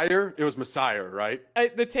 Messier? It was Messier, right?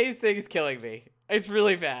 The Taze thing is killing me. It's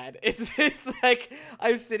really bad. It's like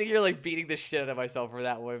I'm sitting here like beating the shit out of myself for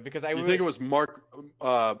that one because I. You think it was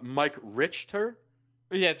Mike Richter?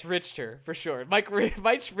 Yeah, it's Richter for sure. Mike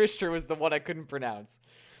Richter was the one I couldn't pronounce.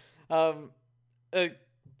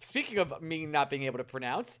 Speaking of me not being able to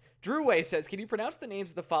pronounce, Drew Way says, "Can you pronounce the names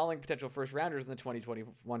of the following potential first rounders in the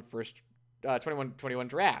 2021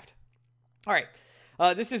 draft?" All right.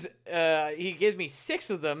 This is he gives me 6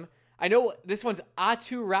 of them. I know this one's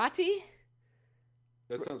Aturati.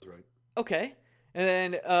 That sounds right. Okay. And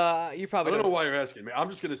then you probably I don't know why you're asking me. I'm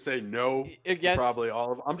just going to say no. Yes. Probably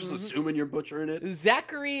all of them. I'm just assuming you're butchering it.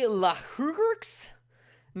 Zachary Lahugerks?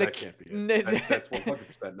 That can't be it. That's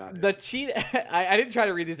 100% not it. The cheat. I didn't try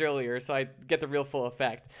to read these earlier, so I get the real full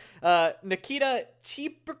effect. Nikita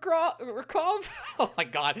Chiprakov. Oh my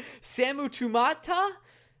God. Samu Tumata.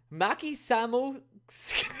 Maki Samu.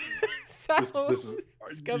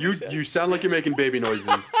 You sound like you're making baby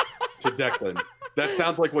noises to Declan. That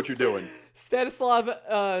sounds like what you're doing. Stanislav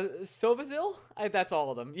Sovazil. That's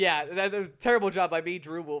all of them. Yeah, that was a terrible job by me.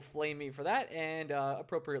 Drew will flame me for that, and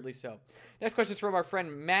appropriately so. Next question is from our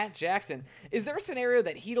friend Matt Jackson. Is there a scenario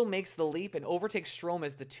that Chytil makes the leap and overtakes Strome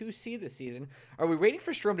as the 2C this season? Are we waiting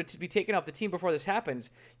for Strome to be taken off the team before this happens?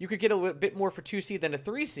 You could get a bit more for 2C than a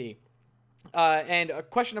 3C. And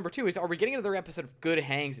question number 2 is, are we getting another episode of Good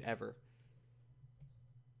Hangs ever?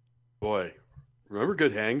 Boy, remember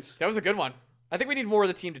Good Hangs? That was a good one. I think we need more of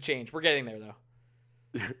the team to change. We're getting there, though.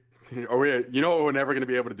 Are we? You know what we're never going to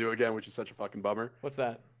be able to do again, which is such a fucking bummer? What's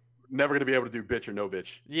that? Never going to be able to do bitch or no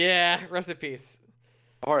bitch. Yeah, rest in peace.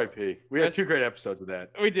 R.I.P. We had 2 great episodes of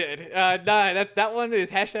that. We did. That one is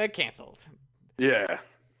 #canceled. Yeah.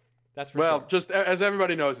 That's for sure. Just as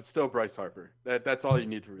everybody knows, it's still Bryce Harper. That's all you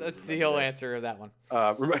need to remember. That's the whole answer of that one.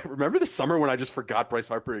 Remember the summer when I just forgot Bryce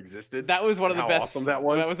Harper existed? That was one of the best. Awesome that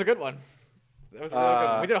was. That was a good one. That was a really good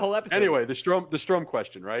one. We did a whole episode. Anyway, the Strome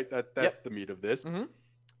question, right? That's the meat of this. Mm-hmm.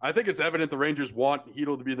 I think it's evident the Rangers want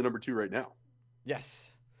Chytil to be the number 2 right now.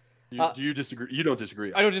 Yes. Do you disagree? You don't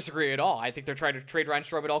disagree? I don't disagree at all. I think they're trying to trade Ryan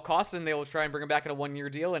Strome at all costs, and they will try and bring him back in a 1-year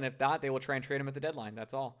deal. And if not, they will try and trade him at the deadline.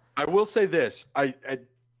 That's all. I will say this: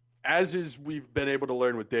 we've been able to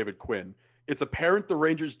learn with David Quinn, it's apparent the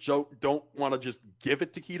Rangers don't want to just give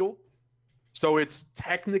it to Chytil. So it's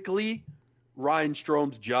technically Ryan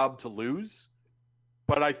Strome's job to lose.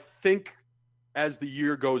 But I think as the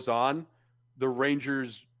year goes on, the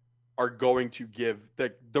Rangers are going to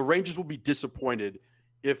the Rangers will be disappointed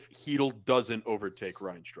if Chytil doesn't overtake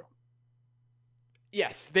Ryan Strome.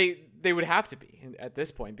 Yes, they would have to be at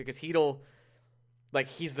this point because Chytil,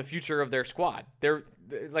 he's the future of their squad. They're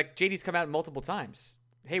like JD's come out multiple times.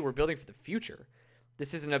 Hey, we're building for the future.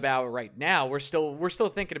 This isn't about right now. We're still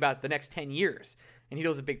thinking about the next 10 years, and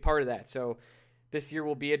Chytil's a big part of that. So this year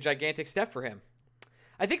will be a gigantic step for him.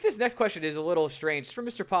 I think this next question is a little strange. It's from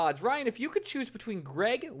Mr. Pods. Ryan, if you could choose between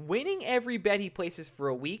Greg winning every bet he places for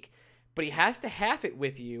a week, but he has to half it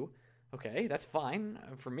with you, okay, that's fine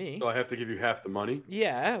for me. So I have to give you half the money?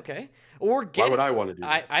 Yeah, okay. Or why would I want to do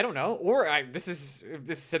that? I don't know. Or this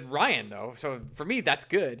said Ryan, though, so for me, that's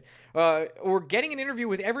good. Or getting an interview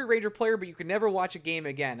with every Ranger player, but you could never watch a game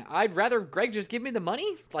again. I'd rather Greg just give me the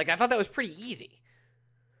money. I thought that was pretty easy.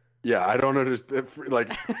 Yeah, I don't understand.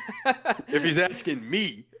 If he's asking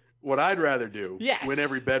me what I'd rather do, win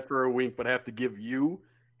every bet for a week, but have to give you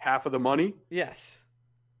half of the money. Yes,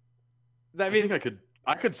 I think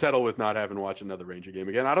I could settle with not having to watch another Ranger game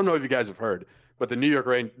again. I don't know if you guys have heard, but the New York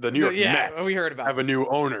Mets we heard about have a new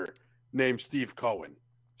owner named Steve Cohen.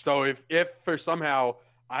 So if for somehow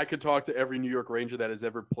I could talk to every New York Ranger that has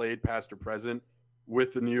ever played past or present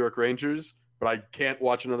with the New York Rangers, but I can't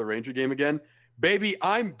watch another Ranger game again. Baby,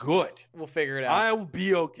 I'm good. We'll figure it out. I'll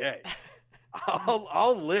be okay.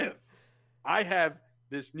 I'll live. I have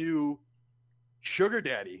this new sugar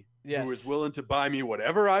daddy who is willing to buy me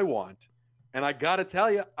whatever I want. And I got to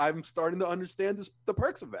tell you, I'm starting to understand the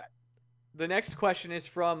perks of that. The next question is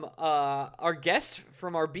from our guest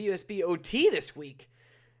from our BSB OT this week.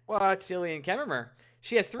 What? Jillian Kemmermer.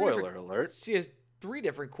 She has Spoiler alert. She has 3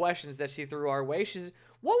 different questions that she threw our way.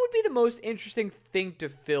 What would be the most interesting thing to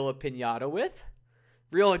fill a piñata with?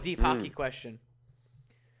 Real deep hockey question.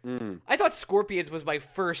 I thought scorpions was my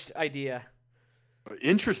first idea.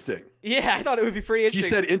 Interesting. Yeah, I thought it would be pretty interesting. She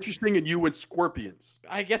said interesting and you went scorpions.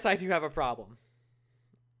 I guess I do have a problem.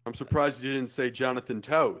 I'm surprised you didn't say Jonathan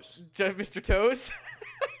Toes. Mr. Toes?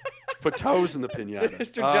 Put toes in the piñata.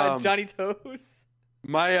 Mr. Johnny Toes?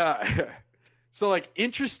 So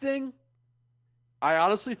interesting. I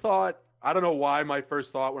honestly thought, I don't know why my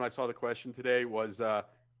first thought when I saw the question today was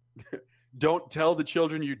don't tell the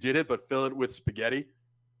children you did it, but fill it with spaghetti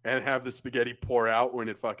and have the spaghetti pour out when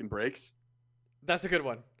it fucking breaks. That's a good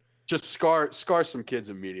one. Just scar some kids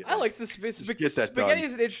immediately. I like the spaghetti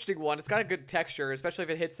is an interesting one. It's got a good texture, especially if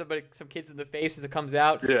it hits some kids in the face as it comes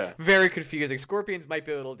out. Yeah. Very confusing. Scorpions might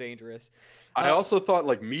be a little dangerous. I also thought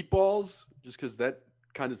meatballs, just because that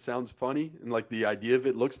kind of sounds funny and the idea of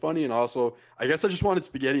it looks funny. And also, I guess I just wanted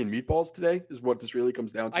spaghetti and meatballs today is what this really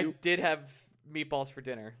comes down to. I did have meatballs for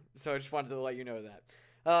dinner. So I just wanted to let you know that.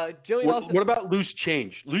 Jillian what about loose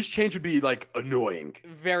change? Loose change would be like annoying.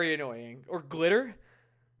 Very annoying. Or glitter.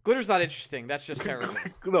 Glitter's not interesting. That's just terrible.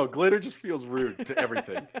 No, glitter just feels rude to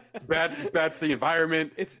everything. It's bad. It's bad for the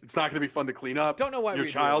environment. It's not going to be fun to clean up. Don't know why your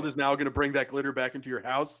child is now going to bring that glitter back into your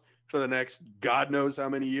house for the next God knows how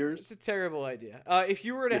many years. It's a terrible idea. If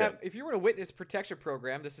you were to witness protection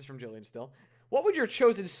program, this is from Jillian still. What would your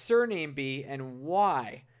chosen surname be and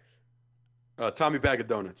why? Tommy Bag of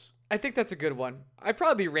Donuts. I think that's a good one. I'd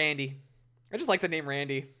probably be Randy. I just like the name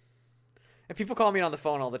Randy. And people call me on the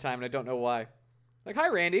phone all the time, and I don't know why. Like, hi,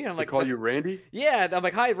 Randy. And I'm like, call you Randy? Yeah. I'm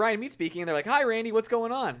like, hi, Ryan Mead speaking. And they're like, hi, Randy. What's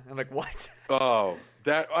going on? I'm like, what? Oh,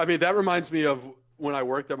 that reminds me of when I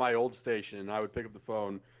worked at my old station. I would pick up the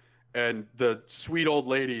phone, and the sweet old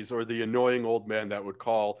ladies or the annoying old men that would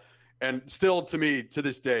call. And still, to me, to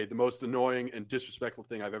this day, the most annoying and disrespectful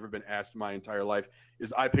thing I've ever been asked in my entire life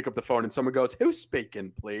is I pick up the phone and someone goes, "Who's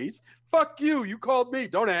speaking, please?" Fuck you. You called me.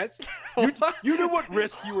 Don't ask. You knew what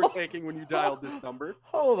risk you were taking when you dialed this number.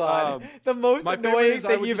 Hold on. The most annoying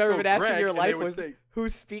thing you've ever been asked in your life was,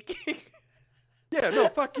 "Who's speaking?" Yeah, no,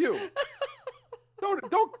 fuck you.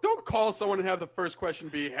 Don't call someone and have the first question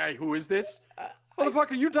be, "Hey, who is this?"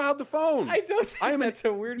 Motherfucker, you dialed the phone. I don't think that's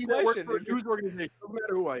a weird question. I work for a news organization. No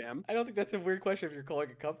matter who I am. I don't think that's a weird question if you're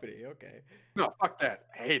calling a company. Okay. No, fuck that.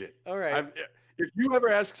 I hate it. All right. If you ever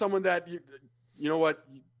ask someone that, you know what?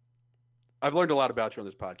 I've learned a lot about you on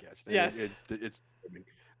this podcast. Yes. It's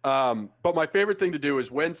but my favorite thing to do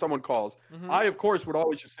is when someone calls, I, of course, would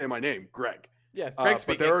always just say my name, Greg. Yeah, Greg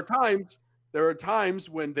speaking. But there are times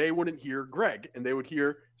when they wouldn't hear Greg and they would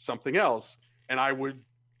hear something else, and I would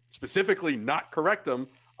specifically not correct them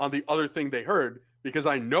on the other thing they heard because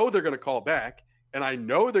I know they're going to call back and I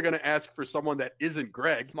know they're going to ask for someone that isn't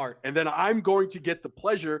Greg. Smart. And then I'm going to get the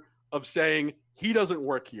pleasure of saying he doesn't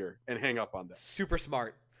work here and hang up on them. Super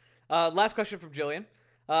smart. Last question from Jillian.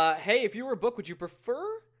 Hey, if you were a book, would you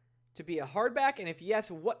prefer to be a hardback? And if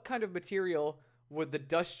yes, what kind of material would the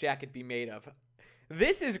dust jacket be made of?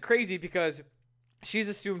 This is crazy because she's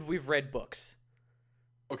assumed we've read books.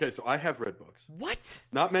 Okay, so I have read books. What?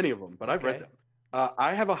 Not many of them, but I've read them.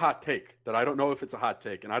 I have a hot take that I don't know if it's a hot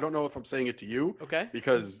take, and I don't know if I'm saying it to you. Okay.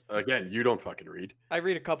 Because, again, you don't fucking read. I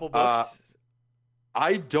read a couple books.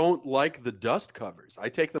 I don't like the dust covers. I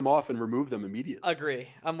take them off and remove them immediately. Agree.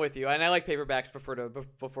 I'm with you. And I like paperbacks before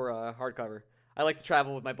hardcover. I like to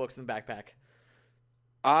travel with my books in the backpack.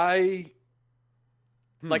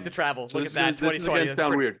 Like to travel. So look at that. 2020. This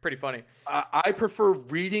sound weird. Pretty funny. I prefer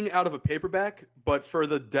reading out of a paperback, but for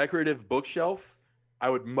the decorative bookshelf,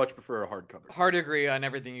 I would much prefer a hardcover. Hard to agree on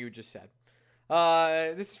everything you just said.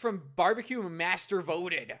 This is from Barbecue Master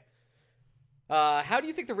Voted. How do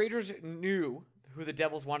you think the Rangers knew who the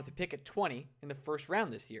Devils wanted to pick at 20 in the first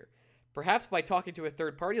round this year? Perhaps by talking to a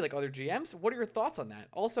third party like other GMs? What are your thoughts on that?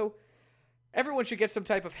 Also, everyone should get some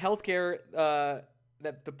type of healthcare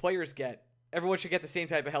that the players get. Everyone should get the same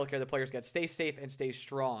type of healthcare the players get. Stay safe and stay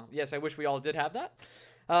strong. Yes, I wish we all did have that.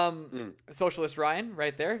 Socialist Ryan,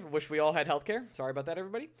 right there. Wish we all had healthcare. Sorry about that,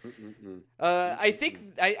 everybody. I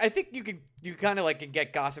think you kind of like can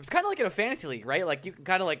get gossip. It's kind of like in a fantasy league, right? Like you can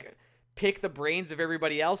kind of like pick the brains of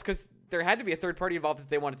everybody else because there had to be a third party involved if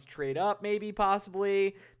they wanted to trade up, maybe,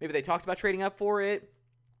 possibly. Maybe they talked about trading up for it.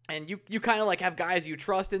 And you kind of like have guys you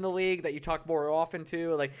trust in the league that you talk more often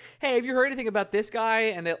to. Like, hey, have you heard anything about this guy?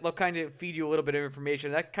 And they'll kind of feed you a little bit of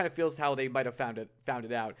information. That kind of feels how they might have found it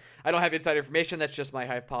out. I don't have inside information. That's just my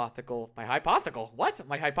hypothetical. What?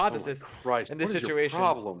 My hypothesis. Oh my Christ. In this what situation. Is your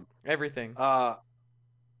problem? Everything.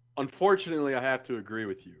 Unfortunately, I have to agree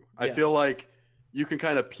with you. I Yes. feel like you can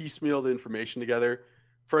kind of piecemeal the information together.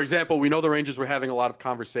 For example, we know the Rangers were having a lot of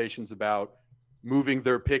conversations about moving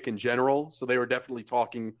their pick in general. So they were definitely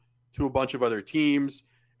talking to a bunch of other teams.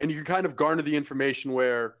 And you can kind of garner the information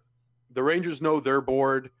where the Rangers know their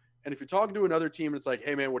board. And if you're talking to another team, it's like,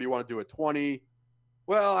 hey, man, what do you want to do at 20?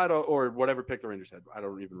 Well, I don't, or whatever pick the Rangers had. I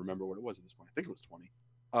don't even remember what it was at this point. I think it was 20.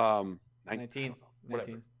 19. Whatever.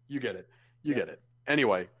 19. You get it. You get it.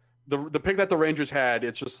 Anyway, the pick that the Rangers had,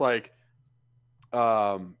 it's just like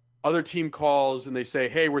other team calls and they say,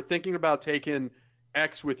 hey, we're thinking about taking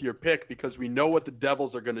X with your pick because we know what the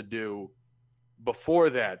Devils are going to do before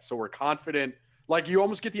that. So we're confident. Like you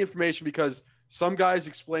almost get the information because some guys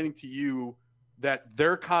explaining to you that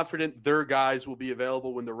they're confident their guys will be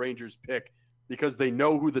available when the Rangers pick because they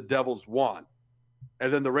know who the Devils want.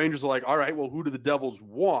 And then the Rangers are like, all right, well, who do the Devils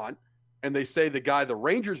want? And they say the guy the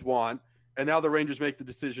Rangers want. And now the Rangers make the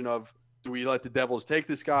decision of, do we let the Devils take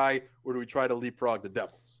this guy or do we try to leapfrog the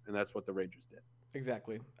Devils? And that's what the Rangers did.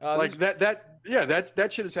 Exactly. Like that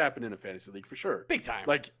shit has happened in a fantasy league for sure. Big time.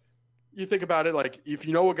 Like you think about it, like if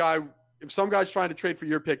you know if some guy's trying to trade for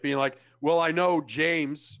your pick, being like, well, I know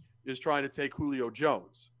James is trying to take Julio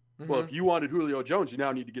Jones. Mm-hmm. Well, if you wanted Julio Jones, you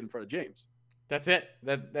now need to get in front of James. That's it.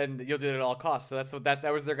 Then you'll do it at all costs. So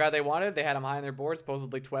that was their guy they wanted. They had him high on their board,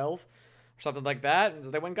 supposedly 12 or something like that, and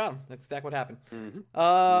so they went and got him. That's exactly what happened.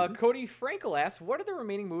 Mm-hmm. Cody Frankel asks, what are the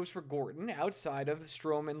remaining moves for Gorton outside of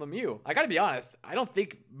Strome and Lemieux? I got to be honest, I don't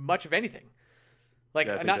think much of anything. Like,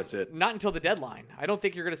 I think that's it. Not until the deadline. I don't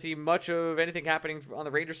think you're going to see much of anything happening on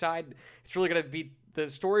the Rangers side. It's really going to be, the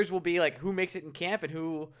stories will be like who makes it in camp and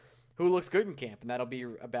who looks good in camp, and that'll be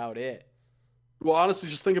about it. Well, honestly,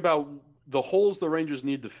 just think about the holes the Rangers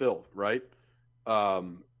need to fill, right?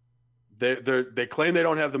 They claim they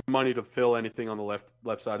don't have the money to fill anything on the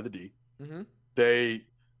left side of the D. Mm-hmm. They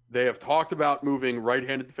have talked about moving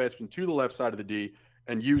right-handed defensemen to the left side of the D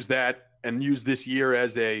and use this year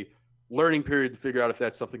as a learning period to figure out if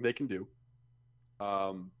that's something they can do.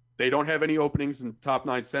 They don't have any openings in top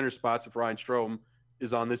 9 center spots if Ryan Strome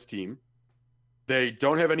is on this team. They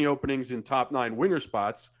don't have any openings in top 9 winger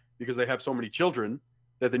spots because they have so many children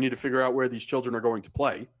that they need to figure out where these children are going to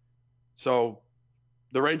play. So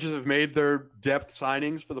the Rangers have made their depth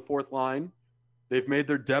signings for the fourth line. They've made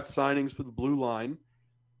their depth signings for the blue line.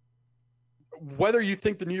 Whether you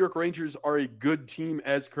think the New York Rangers are a good team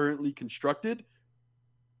as currently constructed,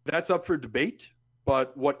 that's up for debate.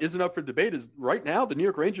 But what isn't up for debate is right now the New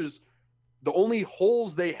York Rangers, the only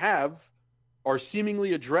holes they have are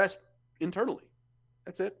seemingly addressed internally.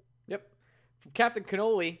 That's it. Yep. From Captain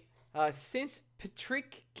Cannoli, since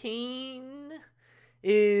Patrick Kane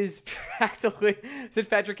is practically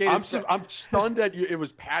Patrick Kane. I'm stunned that it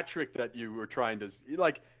was Patrick that you were trying to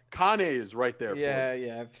like. Kane is right there.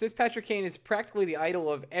 Yeah. Since Patrick Kane is practically the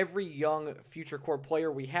idol of every young future core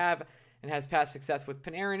player we have and has past success with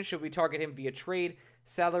Panarin, should we target him via trade?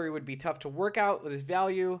 Salary would be tough to work out with his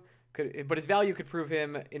value, but his value could prove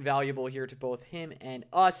him invaluable here to both him and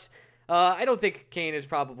us. I don't think Kane is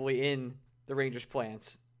probably in the Rangers'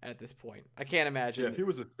 plans at this point. I can't imagine. Yeah, if he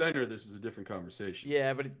was a center, this is a different conversation.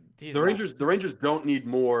 Yeah, but the Rangers don't need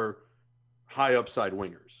more high upside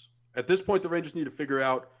wingers. At this point, the Rangers need to figure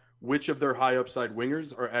out which of their high upside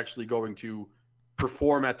wingers are actually going to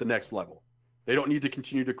perform at the next level. They don't need to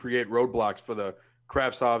continue to create roadblocks for the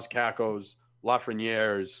Kravtsovs, Kakos,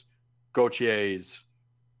 Lafrenières, Gauthiers.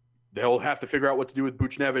 They'll have to figure out what to do with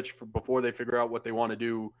Buchnevich before they figure out what they want to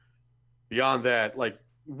do beyond that. Like,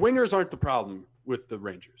 wingers aren't the problem with the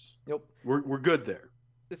Rangers. Nope. We're good there.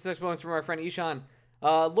 This next one's from our friend Ishan.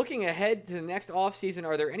 Looking ahead to the next offseason,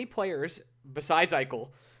 are there any players besides Eichel,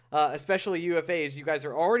 especially UFAs, you guys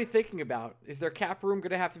are already thinking about? Is their cap room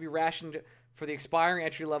going to have to be rationed for the expiring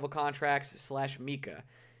entry-level contracts / Mika?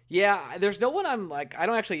 Yeah, there's no one I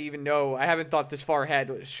don't actually even know. I haven't thought this far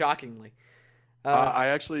ahead, shockingly.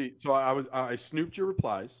 I snooped your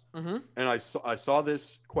replies, mm-hmm. and I saw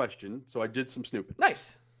this question, so I did some snooping.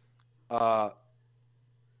 Nice.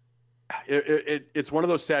 It's one of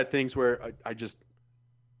those sad things where I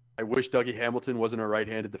wish Dougie Hamilton wasn't a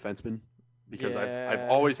right-handed defenseman, because I've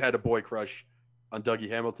always had a boy crush on Dougie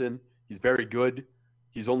Hamilton. He's very good.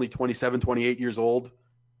 He's only 27, 28 years old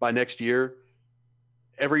by next year.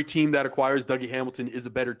 Every team that acquires Dougie Hamilton is a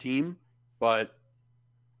better team, but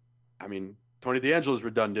I mean, Tony DeAngelo is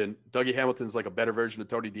redundant. Dougie Hamilton's like a better version of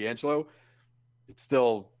Tony DeAngelo. It's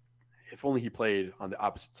still, if only he played on the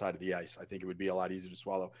opposite side of the ice, I think it would be a lot easier to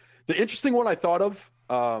swallow. The interesting one I thought of,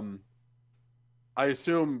 I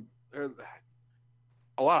assume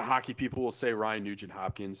a lot of hockey people will say Ryan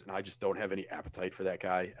Nugent-Hopkins, and I just don't have any appetite for that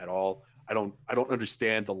guy at all. I don't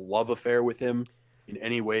understand the love affair with him in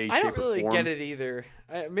any way, shape, or form. I don't really get it either.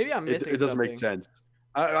 Maybe I'm missing something. It doesn't make sense.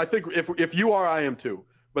 I think if you are, I am too.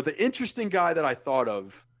 But the interesting guy that I thought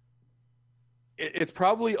of, it's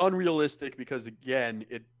probably unrealistic because, again,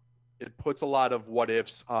 it puts a lot of what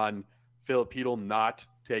ifs on Philip Hedl not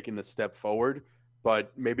taking the step forward.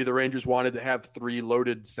 But maybe the Rangers wanted to have 3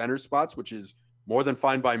 loaded center spots, which is more than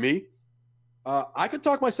fine by me. I could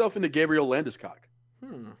talk myself into Gabriel Landeskog.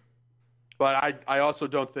 But I also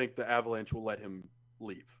don't think the Avalanche will let him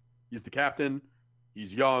leave. He's the captain.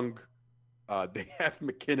 He's young. They have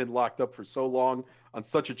McKinnon locked up for so long on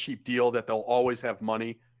such a cheap deal that they'll always have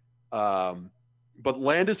money. But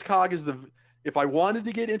Landeskog is if I wanted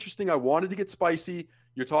to get interesting, I wanted to get spicy.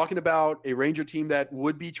 You're talking about a Ranger team that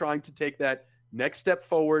would be trying to take that next step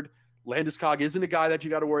forward. Landeskog isn't a guy that you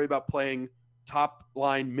got to worry about playing top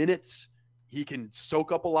line minutes. He can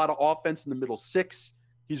soak up a lot of offense in the middle 6.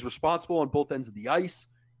 He's responsible on both ends of the ice.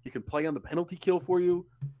 He can play on the penalty kill for you.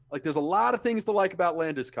 Like, there's a lot of things to like about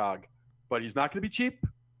Landeskog, but he's not going to be cheap,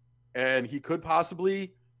 and he could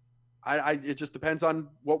possibly It just depends on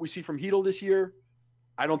what we see from Chytil this year.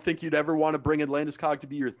 I don't think you'd ever want to bring in Landeskog to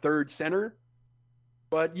be your third center,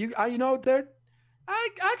 but I could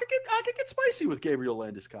get spicy with Gabriel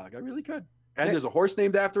Landeskog. I really could. And there's a horse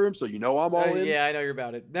named after him, so I'm all in. Yeah, I know you're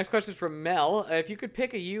about it. Next question is from Mel. If you could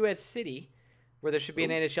pick a U.S. city where there should be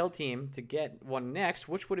an NHL team to get one next,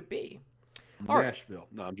 which would it be? Nashville.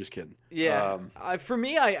 No, I'm just kidding. Yeah. For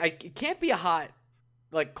me, it can't be a hot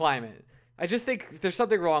climate. I just think there's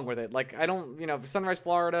something wrong with it. Like, I don't, Sunrise,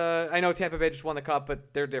 Florida. I know Tampa Bay just won the cup,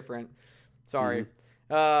 but they're different. Sorry.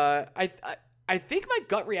 Mm-hmm. I think my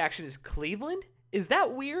gut reaction is Cleveland. Is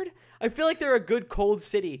that weird? I feel like they're a good cold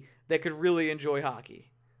city that could really enjoy hockey.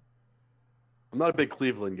 I'm not a big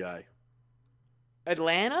Cleveland guy.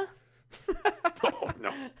 Atlanta?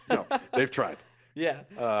 No. They've tried.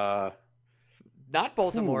 Yeah. Not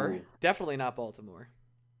Baltimore. Ooh. Definitely not Baltimore.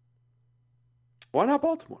 Why not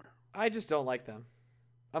Baltimore? I just don't like them.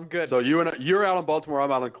 I'm good. So you're out on Baltimore.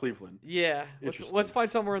 I'm out on Cleveland. Yeah. Let's find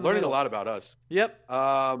somewhere in the middle. Learning a lot about us. Yep.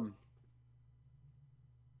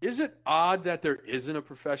 Is it odd that there isn't a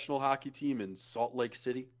professional hockey team in Salt Lake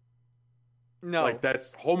City? No. Like,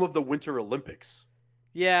 that's home of the Winter Olympics.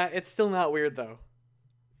 Yeah, it's still not weird though.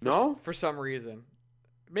 No? For some reason.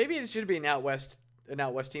 Maybe it should be an out west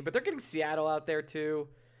team, but they're getting Seattle out there too.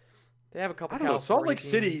 They have a couple. I don't know. Salt Lake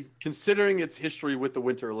City, considering its history with the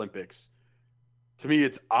Winter Olympics, to me,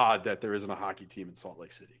 it's odd that there isn't a hockey team in Salt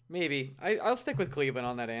Lake City. Maybe. I'll stick with Cleveland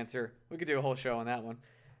on that answer. We could do a whole show on that one.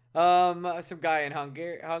 Some guy in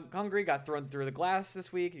Hungary got thrown through the glass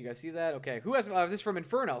this week. You guys see that? Okay. Who has this from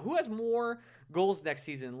Inferno? Who has more goals next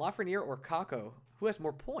season, Lafreniere or Kakko? Who has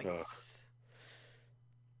more points?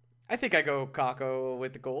 I think I go Kakko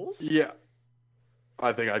with the goals. Yeah.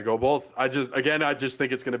 I think I'd go both. I just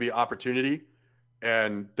think it's going to be opportunity,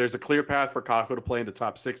 and there's a clear path for Kakko to play in the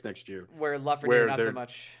top 6 next year. Where Lafreniere not so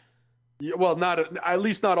much. Yeah, well, at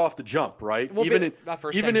least not off the jump, right? Well, not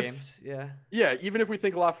first 10 games. Yeah. Yeah, even if we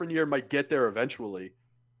think Lafreniere might get there eventually,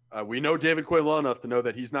 we know David Quinn well enough to know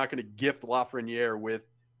that he's not going to gift Lafreniere with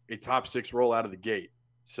a top 6 role out of the gate.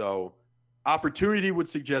 So, opportunity would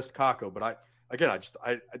suggest Kakko, but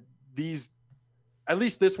at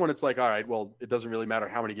least this one, it's like, all right, well, it doesn't really matter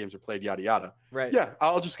how many games are played, yada yada. Right. Yeah,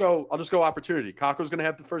 I'll just go opportunity. Kakko's going to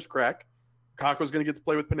have the first crack. Kakko's going to get to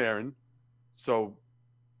play with Panarin. So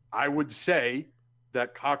I would say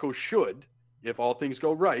that Kakko should, if all things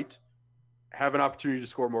go right, have an opportunity to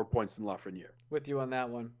score more points than Lafreniere. With you on that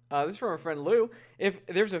one. This is from our friend Lou. If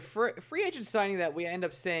there's a free agent signing that we end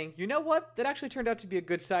up saying, you know what, that actually turned out to be a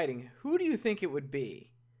good signing, who do you think it would be?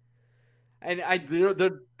 And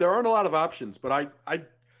there aren't a lot of options, but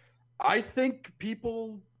I think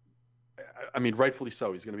people, I mean, rightfully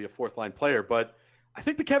so. He's going to be a 4th-line player, but I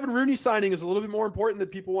think the Kevin Rooney signing is a little bit more important than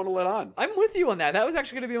people want to let on. I'm with you on that. That was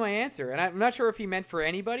actually going to be my answer, and I'm not sure if he meant for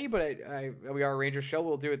anybody, but we are a Rangers show.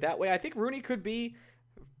 We'll do it that way. I think Rooney could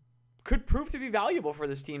prove to be valuable for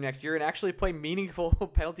this team next year and actually play meaningful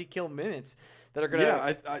penalty kill minutes that are going to.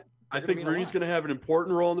 Yeah, I think Rooney's going to have an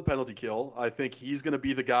important role in the penalty kill. I think he's going to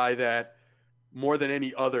be the guy that, more than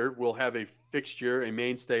any other, will have a fixture, a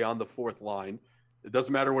mainstay on the 4th line. It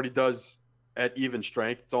doesn't matter what he does at even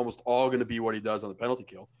strength. It's almost all going to be what he does on the penalty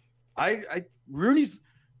kill.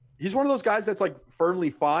 He's one of those guys that's like firmly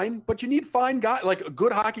fine, but you need fine guy. Like, a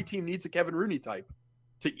good hockey team needs a Kevin Rooney type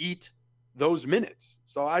to eat those minutes.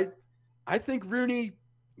 So I think Rooney,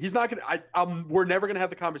 he's not going to, we're never going to have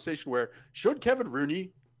the conversation where should Kevin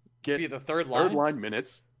Rooney get be the third line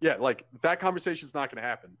minutes? Yeah. Like, that conversation is not going to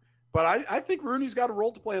happen. But I think Rooney's got a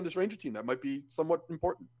role to play on this Ranger team that might be somewhat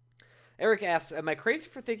important. Eric asks, am I crazy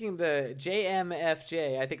for thinking the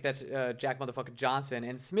JMFJ, I think that's Jack motherfucking Johnson,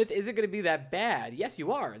 and Smith isn't going to be that bad? Yes,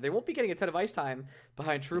 you are. They won't be getting a ton of ice time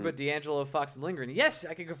behind Trouba, D'Angelo, Fox, and Lindgren. Yes,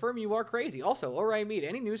 I can confirm you are crazy. Also, Orion Mead,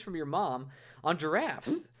 any news from your mom on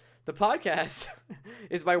giraffes? The podcast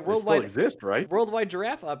is by Worldwide. They still exist, right? Worldwide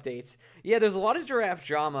Giraffe Updates. Yeah, there's a lot of giraffe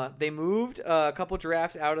drama. They moved a couple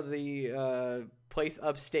giraffes out of the place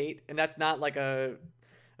upstate, and that's not like a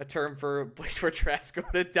term for a place where giraffes go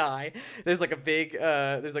to die. There's like a big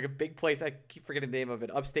place, I keep forgetting the name of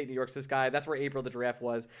it, upstate New York's this guy. That's where April the giraffe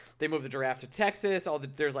was. They moved the giraffe to Texas.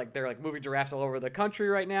 They're moving giraffes all over the country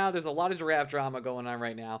right now. There's a lot of giraffe drama going on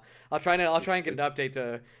right now. I'll try and get an update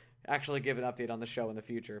to actually give an update on the show in the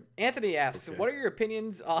future. Anthony asks, What are your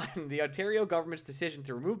opinions on the Ontario government's decision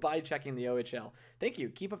to remove body checking in the OHL? Thank you.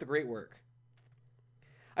 Keep up the great work.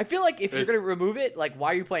 I feel like if you're going to remove it, like,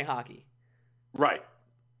 why are you playing hockey? Right.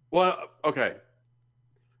 Well, okay.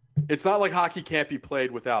 It's not like hockey can't be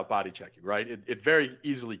played without body checking, right? It very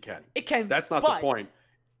easily can. It can. That's not the point.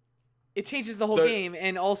 It changes the whole game,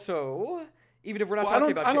 and also Even if we're not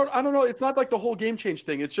talking about shit. I don't know. It's not like the whole game change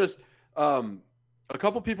thing. It's just a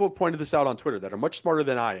couple people have pointed this out on Twitter that are much smarter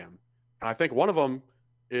than I am. And I think one of them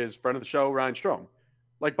is friend of the show, Ryan Strome.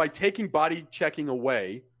 Like, by taking body checking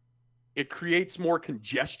away, it creates more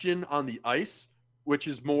congestion on the ice, which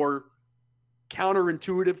is more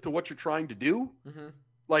counterintuitive to what you're trying to do. Mm-hmm.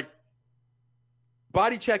 Like,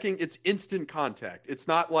 body checking, it's instant contact. It's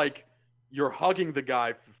not like you're hugging the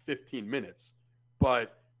guy for 15 minutes.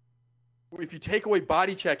 But if you take away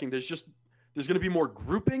body checking, there's going to be more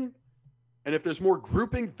grouping. And if there's more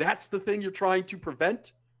grouping, that's the thing you're trying to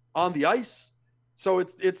prevent on the ice. So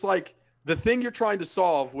it's like the thing you're trying to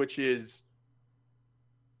solve, which is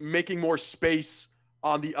making more space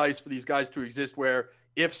on the ice for these guys to exist, where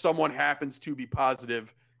if someone happens to be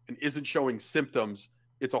positive and isn't showing symptoms,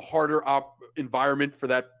 it's a harder environment for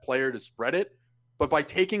that player to spread it. But by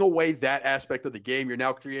taking away that aspect of the game, you're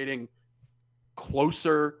now creating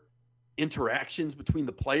closer interactions between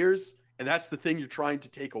the players, and that's the thing you're trying to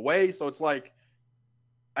take away. So it's like,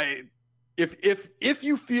 if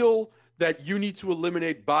you feel that you need to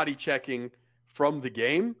eliminate body checking from the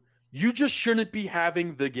game, you just shouldn't be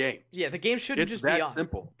having the game. Yeah, the game shouldn't just be on. It's that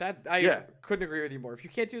simple. I couldn't agree with you more. If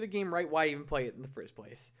you can't do the game right, why even play it in the first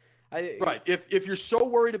place? Right. If you're so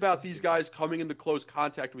worried about these guys coming into close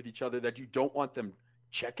contact with each other that you don't want them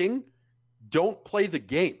checking, don't play the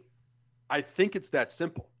game. I think it's that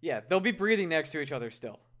simple. Yeah, they'll be breathing next to each other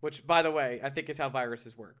still, which, by the way, I think is how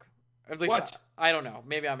viruses work. At least what? I don't know.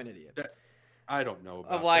 Maybe I'm an idiot. I don't know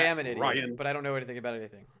about I that, am an idiot, Ryan. But I don't know anything about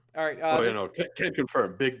anything. All right. Can't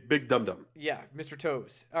confirm. Big dum-dum. Yeah, Mr.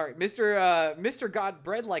 Toes. All right, Mr. God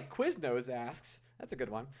Bread Like Quiznos asks, that's a good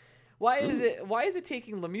one. Why is it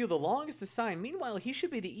taking Lemieux the longest to sign? Meanwhile, he should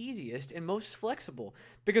be the easiest and most flexible,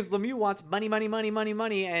 because Lemieux wants money,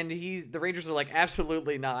 and the Rangers are like,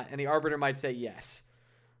 absolutely not, and the arbiter might say yes.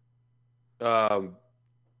 I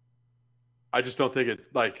just don't think it,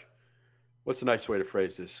 like, what's a nice way to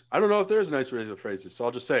phrase this? I don't know if there's a nice way to phrase this, so I'll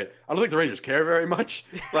just say it. I don't think the Rangers care very much.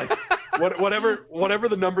 Like, whatever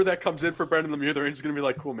the number that comes in for Brendan Lemieux, the Rangers are going to be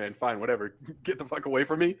like, cool, man, fine, whatever. Get the fuck away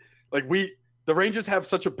from me. Like, the Rangers have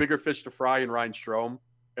such a bigger fish to fry in Ryan Strome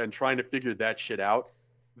and trying to figure that shit out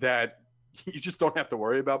that you just don't have to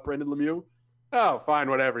worry about Brendan Lemieux. Oh, fine,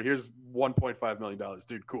 whatever. Here's $1.5 million,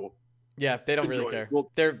 dude. Cool. Yeah, they don't really care. We'll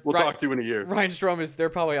talk to you in a year. Ryan Strome they're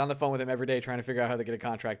probably on the phone with him every day trying to figure out how to get a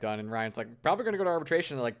contract done. And Ryan's like, probably going to go to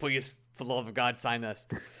arbitration. They're like, please, for the love of God, sign this.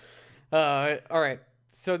 All right.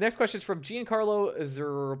 So next question is from Giancarlo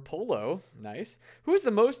Zerpolo. Nice. Who's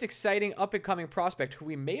the most exciting up-and-coming prospect who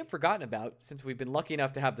we may have forgotten about since we've been lucky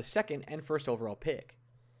enough to have the second and first overall pick?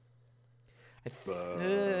 I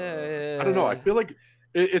don't know. I feel like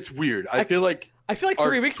it's weird. I feel like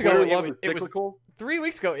 3 weeks ago it was 3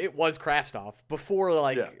 weeks ago it was Kraftstoff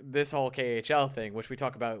before this whole KHL thing, which we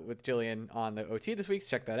talk about with Jillian on the OT this week.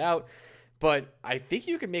 Check that out. But I think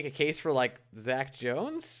you can make a case for Zach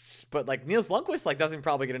Jones, but Niels Lundqvist doesn't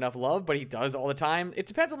probably get enough love, but he does all the time. It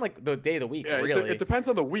depends on the day of the week. Really, it depends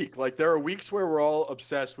on the week. There are weeks where we're all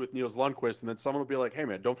obsessed with Niels Lundqvist, and then someone will be like, "Hey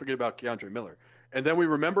man, don't forget about Keandre Miller," and then we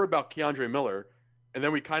remember about Keandre Miller, and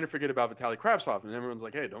then we kind of forget about Vitaly Kravtsov, and everyone's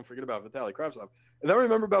like, "Hey, don't forget about Vitaly Kravtsov," and then we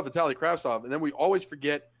remember about Vitaly Kravtsov, and then we always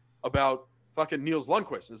forget about fucking Niels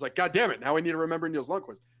Lundqvist. It's like, God damn it, now we need to remember Niels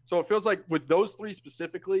Lundqvist. So it feels like with those three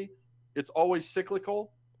specifically, it's always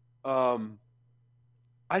cyclical.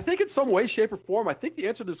 I think in some way, shape, or form, I think the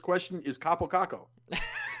answer to this question is Kaapo Kakko.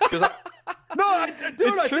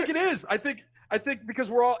 I think it is. I think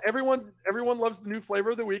because everyone loves the new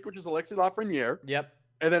flavor of the week, which is Alexis Lafreniere. Yep.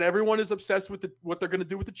 And then everyone is obsessed with what they're going to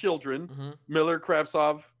do with the children, Miller,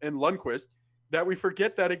 Kravtsov, and Lundqvist, that we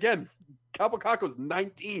forget that, again, Kaapo Kakko's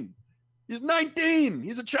 19. He's 19.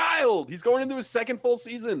 He's a child. He's going into his second full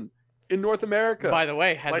season in North America. By the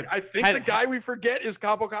way, I think the guy we forget is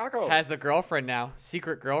Kaapo Kakko. Has a girlfriend now,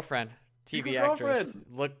 secret girlfriend, TV actress.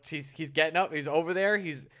 Look, he's getting up. He's over there.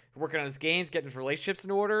 He's working on his games, getting his relationships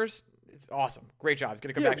in orders. It's awesome. Great job. He's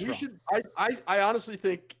gonna come back strong. I honestly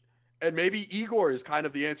think, and maybe Igor is kind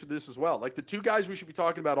of the answer to this as well. The two guys we should be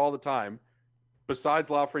talking about all the time, besides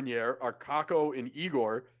Lafreniere, are Kakko and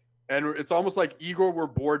Igor. And it's almost like Igor, we're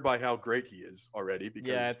bored by how great he is already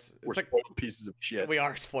because we're spoiled pieces of shit. We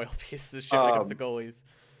are spoiled pieces of shit when it comes to goalies.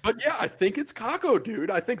 But yeah, I think it's Kakko, dude.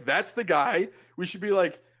 I think that's the guy we should be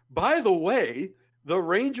like, by the way, the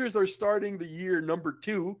Rangers are starting the year number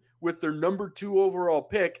 2 with their number 2 overall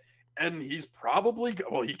pick. And he's probably,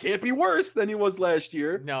 he can't be worse than he was last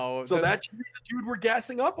year. No. So that should be the dude we're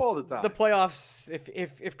gassing up all the time. The playoffs,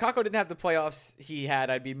 if Kakko didn't have the playoffs he had,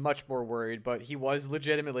 I'd be much more worried. But he was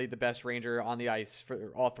legitimately the best Ranger on the ice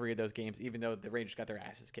for all 3 of those games, even though the Rangers got their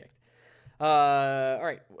asses kicked. All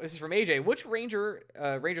right. This is from AJ. Which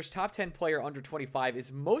Rangers top 10 player under 25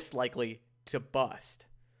 is most likely to bust?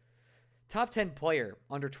 Top 10 player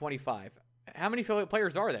under 25. How many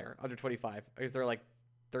players are there under 25? Is there like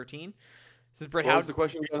 13? This is Brett Howden. What was the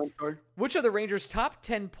question again? I'm sorry. Which of the Rangers' top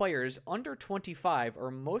 10 players under 25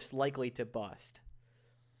 are most likely to bust?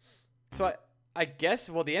 So I guess,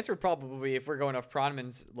 well, the answer would probably, if we're going off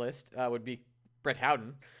Pronman's list, would be Brett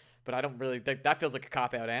Howden. But I don't really think that feels like a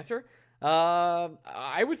cop-out answer.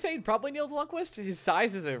 I would say probably Nils Lundkvist. His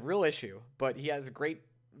size is a real issue, but he has a great,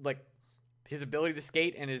 his ability to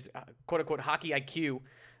skate and his quote-unquote hockey IQ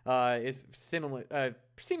is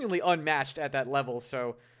seemingly unmatched at that level.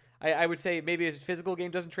 So I would say maybe his physical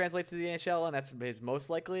game doesn't translate to the NHL, and that's his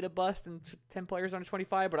most likely to bust in 10 players under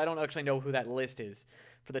 25, but I don't actually know who that list is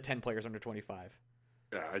for the 10 players under 25.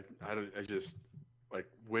 Yeah, I just,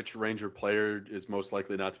 which Ranger player is most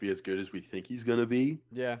likely not to be as good as we think he's going to be?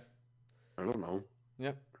 Yeah. I don't know.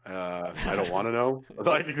 Yep. I don't want to know.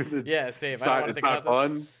 Yeah, same. It's I don't not, want to think not about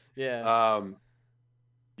fun. this. Yeah.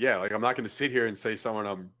 Yeah, I'm not going to sit here and say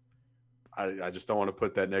someone I just don't want to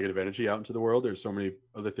put that negative energy out into the world. There's so many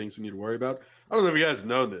other things we need to worry about. I don't know if you guys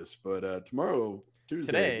know this, but tomorrow,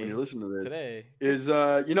 Tuesday, when you're listening to this, is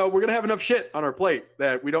we're going to have enough shit on our plate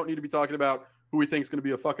that we don't need to be talking about who we think is going to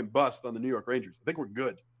be a fucking bust on the New York Rangers. I think we're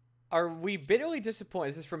good. Are we bitterly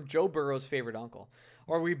disappointed? This is from Joe Burrow's favorite uncle.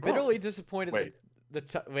 Are we bitterly disappointed? Wait.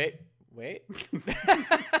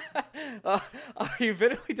 Are you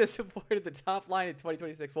bitterly disappointed the top line in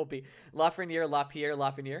 2026 will be Lafreniere, Lapierre,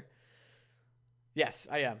 Lafreniere? Yes,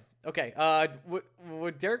 I am. Okay.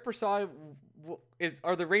 Would Derek Brassard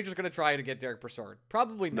are the Rangers going to try to get Derek Brassard?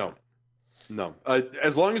 Probably not. No.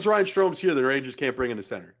 As long as Ryan Strom's here, the Rangers can't bring in a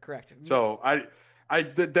center. Correct. So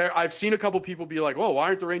I've seen a couple people be like, "Oh, why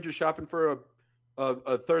aren't the Rangers shopping for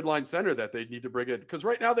a third line center that they need to bring in?" Because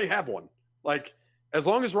right now they have one. As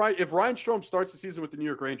long as if Ryan Strome starts the season with the New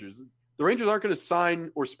York Rangers, the Rangers aren't going to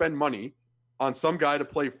sign or spend money on some guy to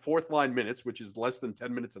play fourth line minutes, which is less than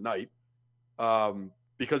 10 minutes a night,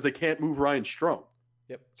 because they can't move Ryan Strome.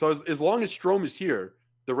 Yep. So as long as Strome is here,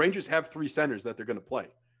 the Rangers have three centers that they're going to play.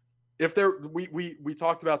 If we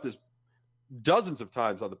talked about this dozens of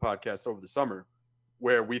times on the podcast over the summer,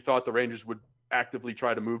 where we thought the Rangers would actively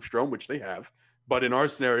try to move Strome, which they have, but in our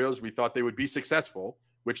scenarios, we thought they would be successful,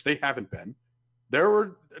 which they haven't been. There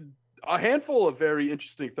were a handful of very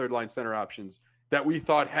interesting third line center options that we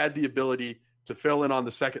thought had the ability to fill in on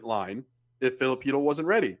the second line if Filipino wasn't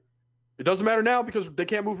ready. It doesn't matter now because they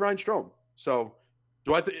can't move Ryan Strome. So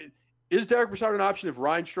is Derek Brassard an option if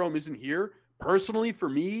Ryan Strome isn't here? Personally, for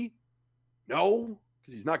me, no,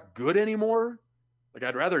 because he's not good anymore.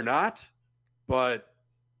 I'd rather not, but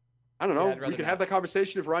I don't know. We can have that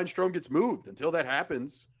conversation if Ryan Strome gets moved. Until that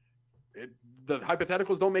happens, the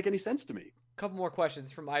hypotheticals don't make any sense to me. Couple more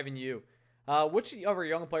questions from Ivan Yu. Which of our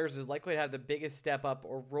young players is likely to have the biggest step up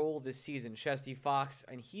or role this season? Shesty, Fox,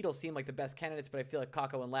 and Hedl seem like the best candidates, but I feel like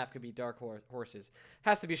Kakko and Laff could be dark horses.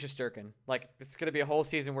 Has to be Shesterkin. It's going to be a whole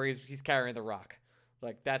season where he's carrying the rock.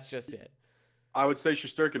 That's just it. I would say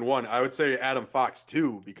Shesterkin 1. I would say Adam Fox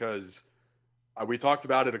 2, because we talked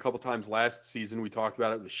about it a couple times last season. We talked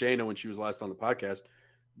about it with Shayna when she was last on the podcast.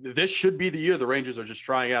 This should be the year the Rangers are just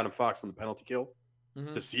trying Adam Fox on the penalty kill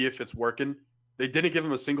to see if it's working. They didn't give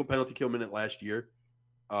him a single penalty kill minute last year.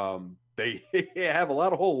 They have a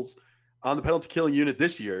lot of holes on the penalty killing unit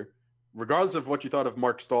this year, regardless of what you thought of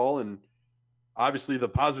Mark Stahl and obviously the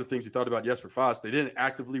positive things you thought about Jesper Fast. They didn't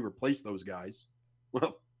actively replace those guys.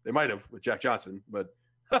 Well, they might have with Jack Johnson, but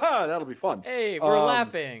that'll be fun. Hey, we're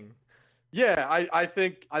laughing. Yeah, I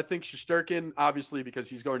think Shesterkin, obviously, because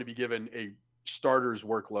he's going to be given a starter's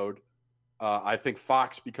workload. I think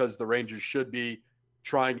Fox, because the Rangers should be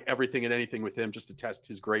trying everything and anything with him just to test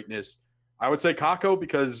his greatness. I would say Kakko,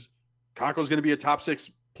 because Kakko's going to be a top 6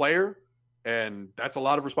 player, and that's a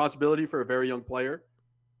lot of responsibility for a very young player.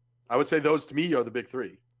 I would say those, to me, are the big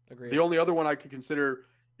 3. Agreed. The only other one I could consider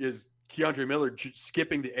is Keandre Miller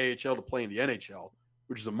skipping the AHL to play in the NHL,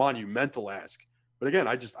 which is a monumental ask. But again,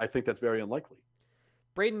 I think that's very unlikely.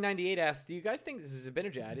 Braden98 asks, do you guys think this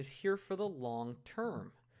Zibanejad is here for the long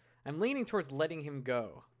term? I'm leaning towards letting him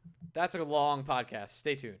go. That's a long podcast.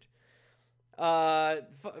 Stay tuned.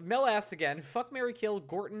 Mel asks again, fuck, marry, kill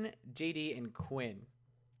Gorton, JD, and Quinn.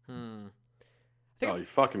 You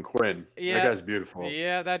fucking Quinn. Yeah, that guy's beautiful.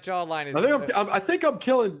 Yeah, that jawline is... I think I'm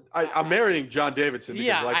killing... I'm marrying John Davidson.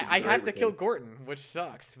 Yeah, I have to kill Gorton, which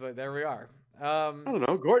sucks, but there we are. I don't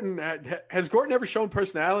know. Gorton... Has Gorton ever shown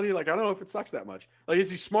personality? I don't know if it sucks that much. Is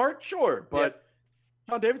he smart? Sure, but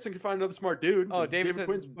Tom Davidson can find another smart dude. Oh, David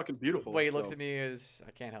Quinn's fucking beautiful. The way he looks at me is,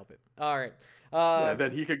 I can't help it. All right.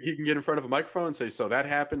 Then he can get in front of a microphone and say, "So that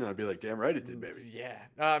happened," and I'd be like, "Damn right it did, baby."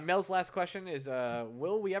 Yeah. Mel's last question is,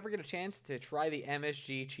 will we ever get a chance to try the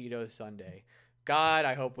MSG Cheetos Sundae? God,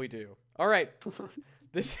 I hope we do. All right.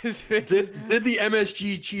 This is did the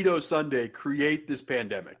MSG Cheeto Sundae create this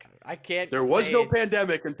pandemic? I can't. There was no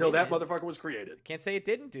pandemic until that motherfucker was created. Can't say it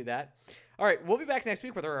didn't do that. All right, we'll be back next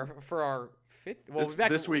week for our fifth. We'll be back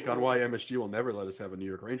this week on why MSG will never let us have a New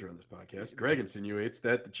York Ranger on this podcast. Greg insinuates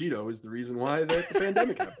that the Cheeto is the reason why the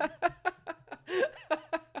pandemic happened.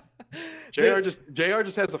 JR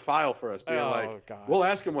just has a file for us, being God. We'll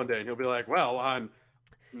ask him one day, and he'll be like, "Well, on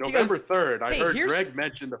November 3rd, I heard Greg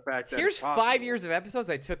mention the fact that here's 5 years of episodes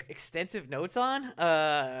I took extensive notes on.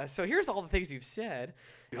 So here's all the things you've said."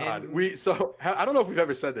 God, I don't know if we've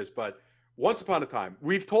ever said this, but once upon a time,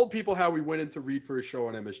 we've told people how we went in to read for a show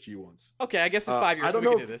on MSG once. Okay, I guess it's 5 years, so we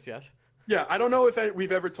can do this, yes. Yeah, I don't know if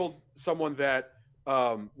we've ever told someone that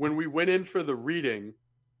when we went in for the reading,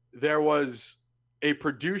 there was a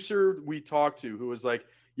producer we talked to who was like,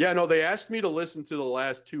 "Yeah, no, they asked me to listen to the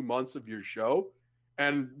last 2 months of your show."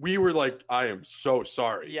 And we were like, "I am so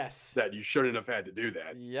sorry that you shouldn't have had to do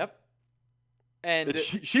that." Yep. And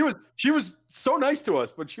she was so nice to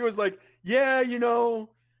us, but she was like, "Yeah,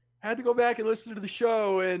 had to go back and listen to the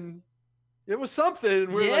show, and it was something."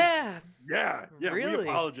 And we're like, yeah, really? We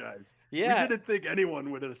apologize. Yeah, we didn't think anyone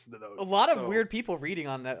would listen to those. A lot of weird people reading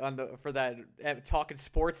for that Talking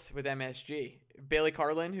Sports with MSG. Bailey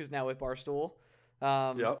Carlin, who's now with Barstool,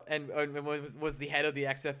 and was the head of the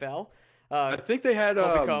XFL. I think they had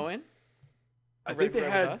Cohen. I think they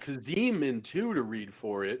had Kazim in too to read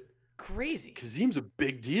for it. Crazy. Kazim's a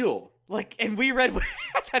big deal. And we read.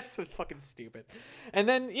 That's so fucking stupid. And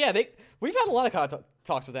then we've had a lot of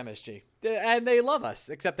talks with MSG, and they love us,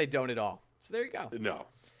 except they don't at all. So there you go. No,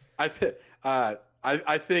 I think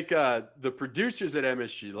the producers at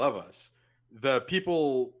MSG love us. The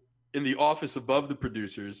people in the office above the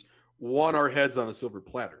producers want our heads on a silver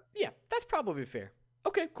platter. Yeah, that's probably fair.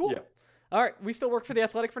 Okay, cool. Yeah. All right, we still work for The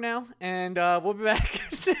Athletic for now, and we'll be back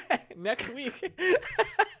next week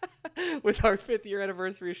with our 5th year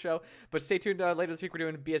anniversary show. But stay tuned. Later this week, we're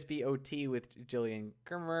doing BSB OT with Jillian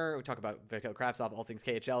Germer. We talk about Victor Kravtsov, all things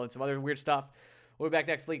KHL, and some other weird stuff. We'll be back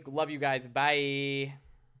next week. Love you guys. Bye.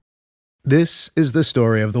 This is the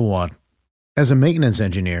story of the one. As a maintenance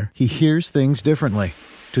engineer, he hears things differently.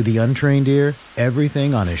 To the untrained ear,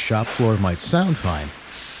 everything on his shop floor might sound fine,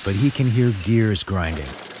 but he can hear gears grinding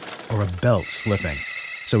or a belt slipping.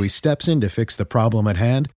 So he steps in to fix the problem at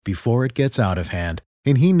hand before it gets out of hand.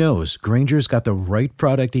 And he knows Grainger's got the right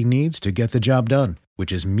product he needs to get the job done,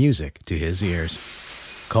 which is music to his ears.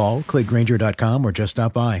 Call, click Grainger.com, or just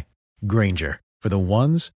stop by. Grainger, for the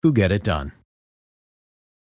ones who get it done.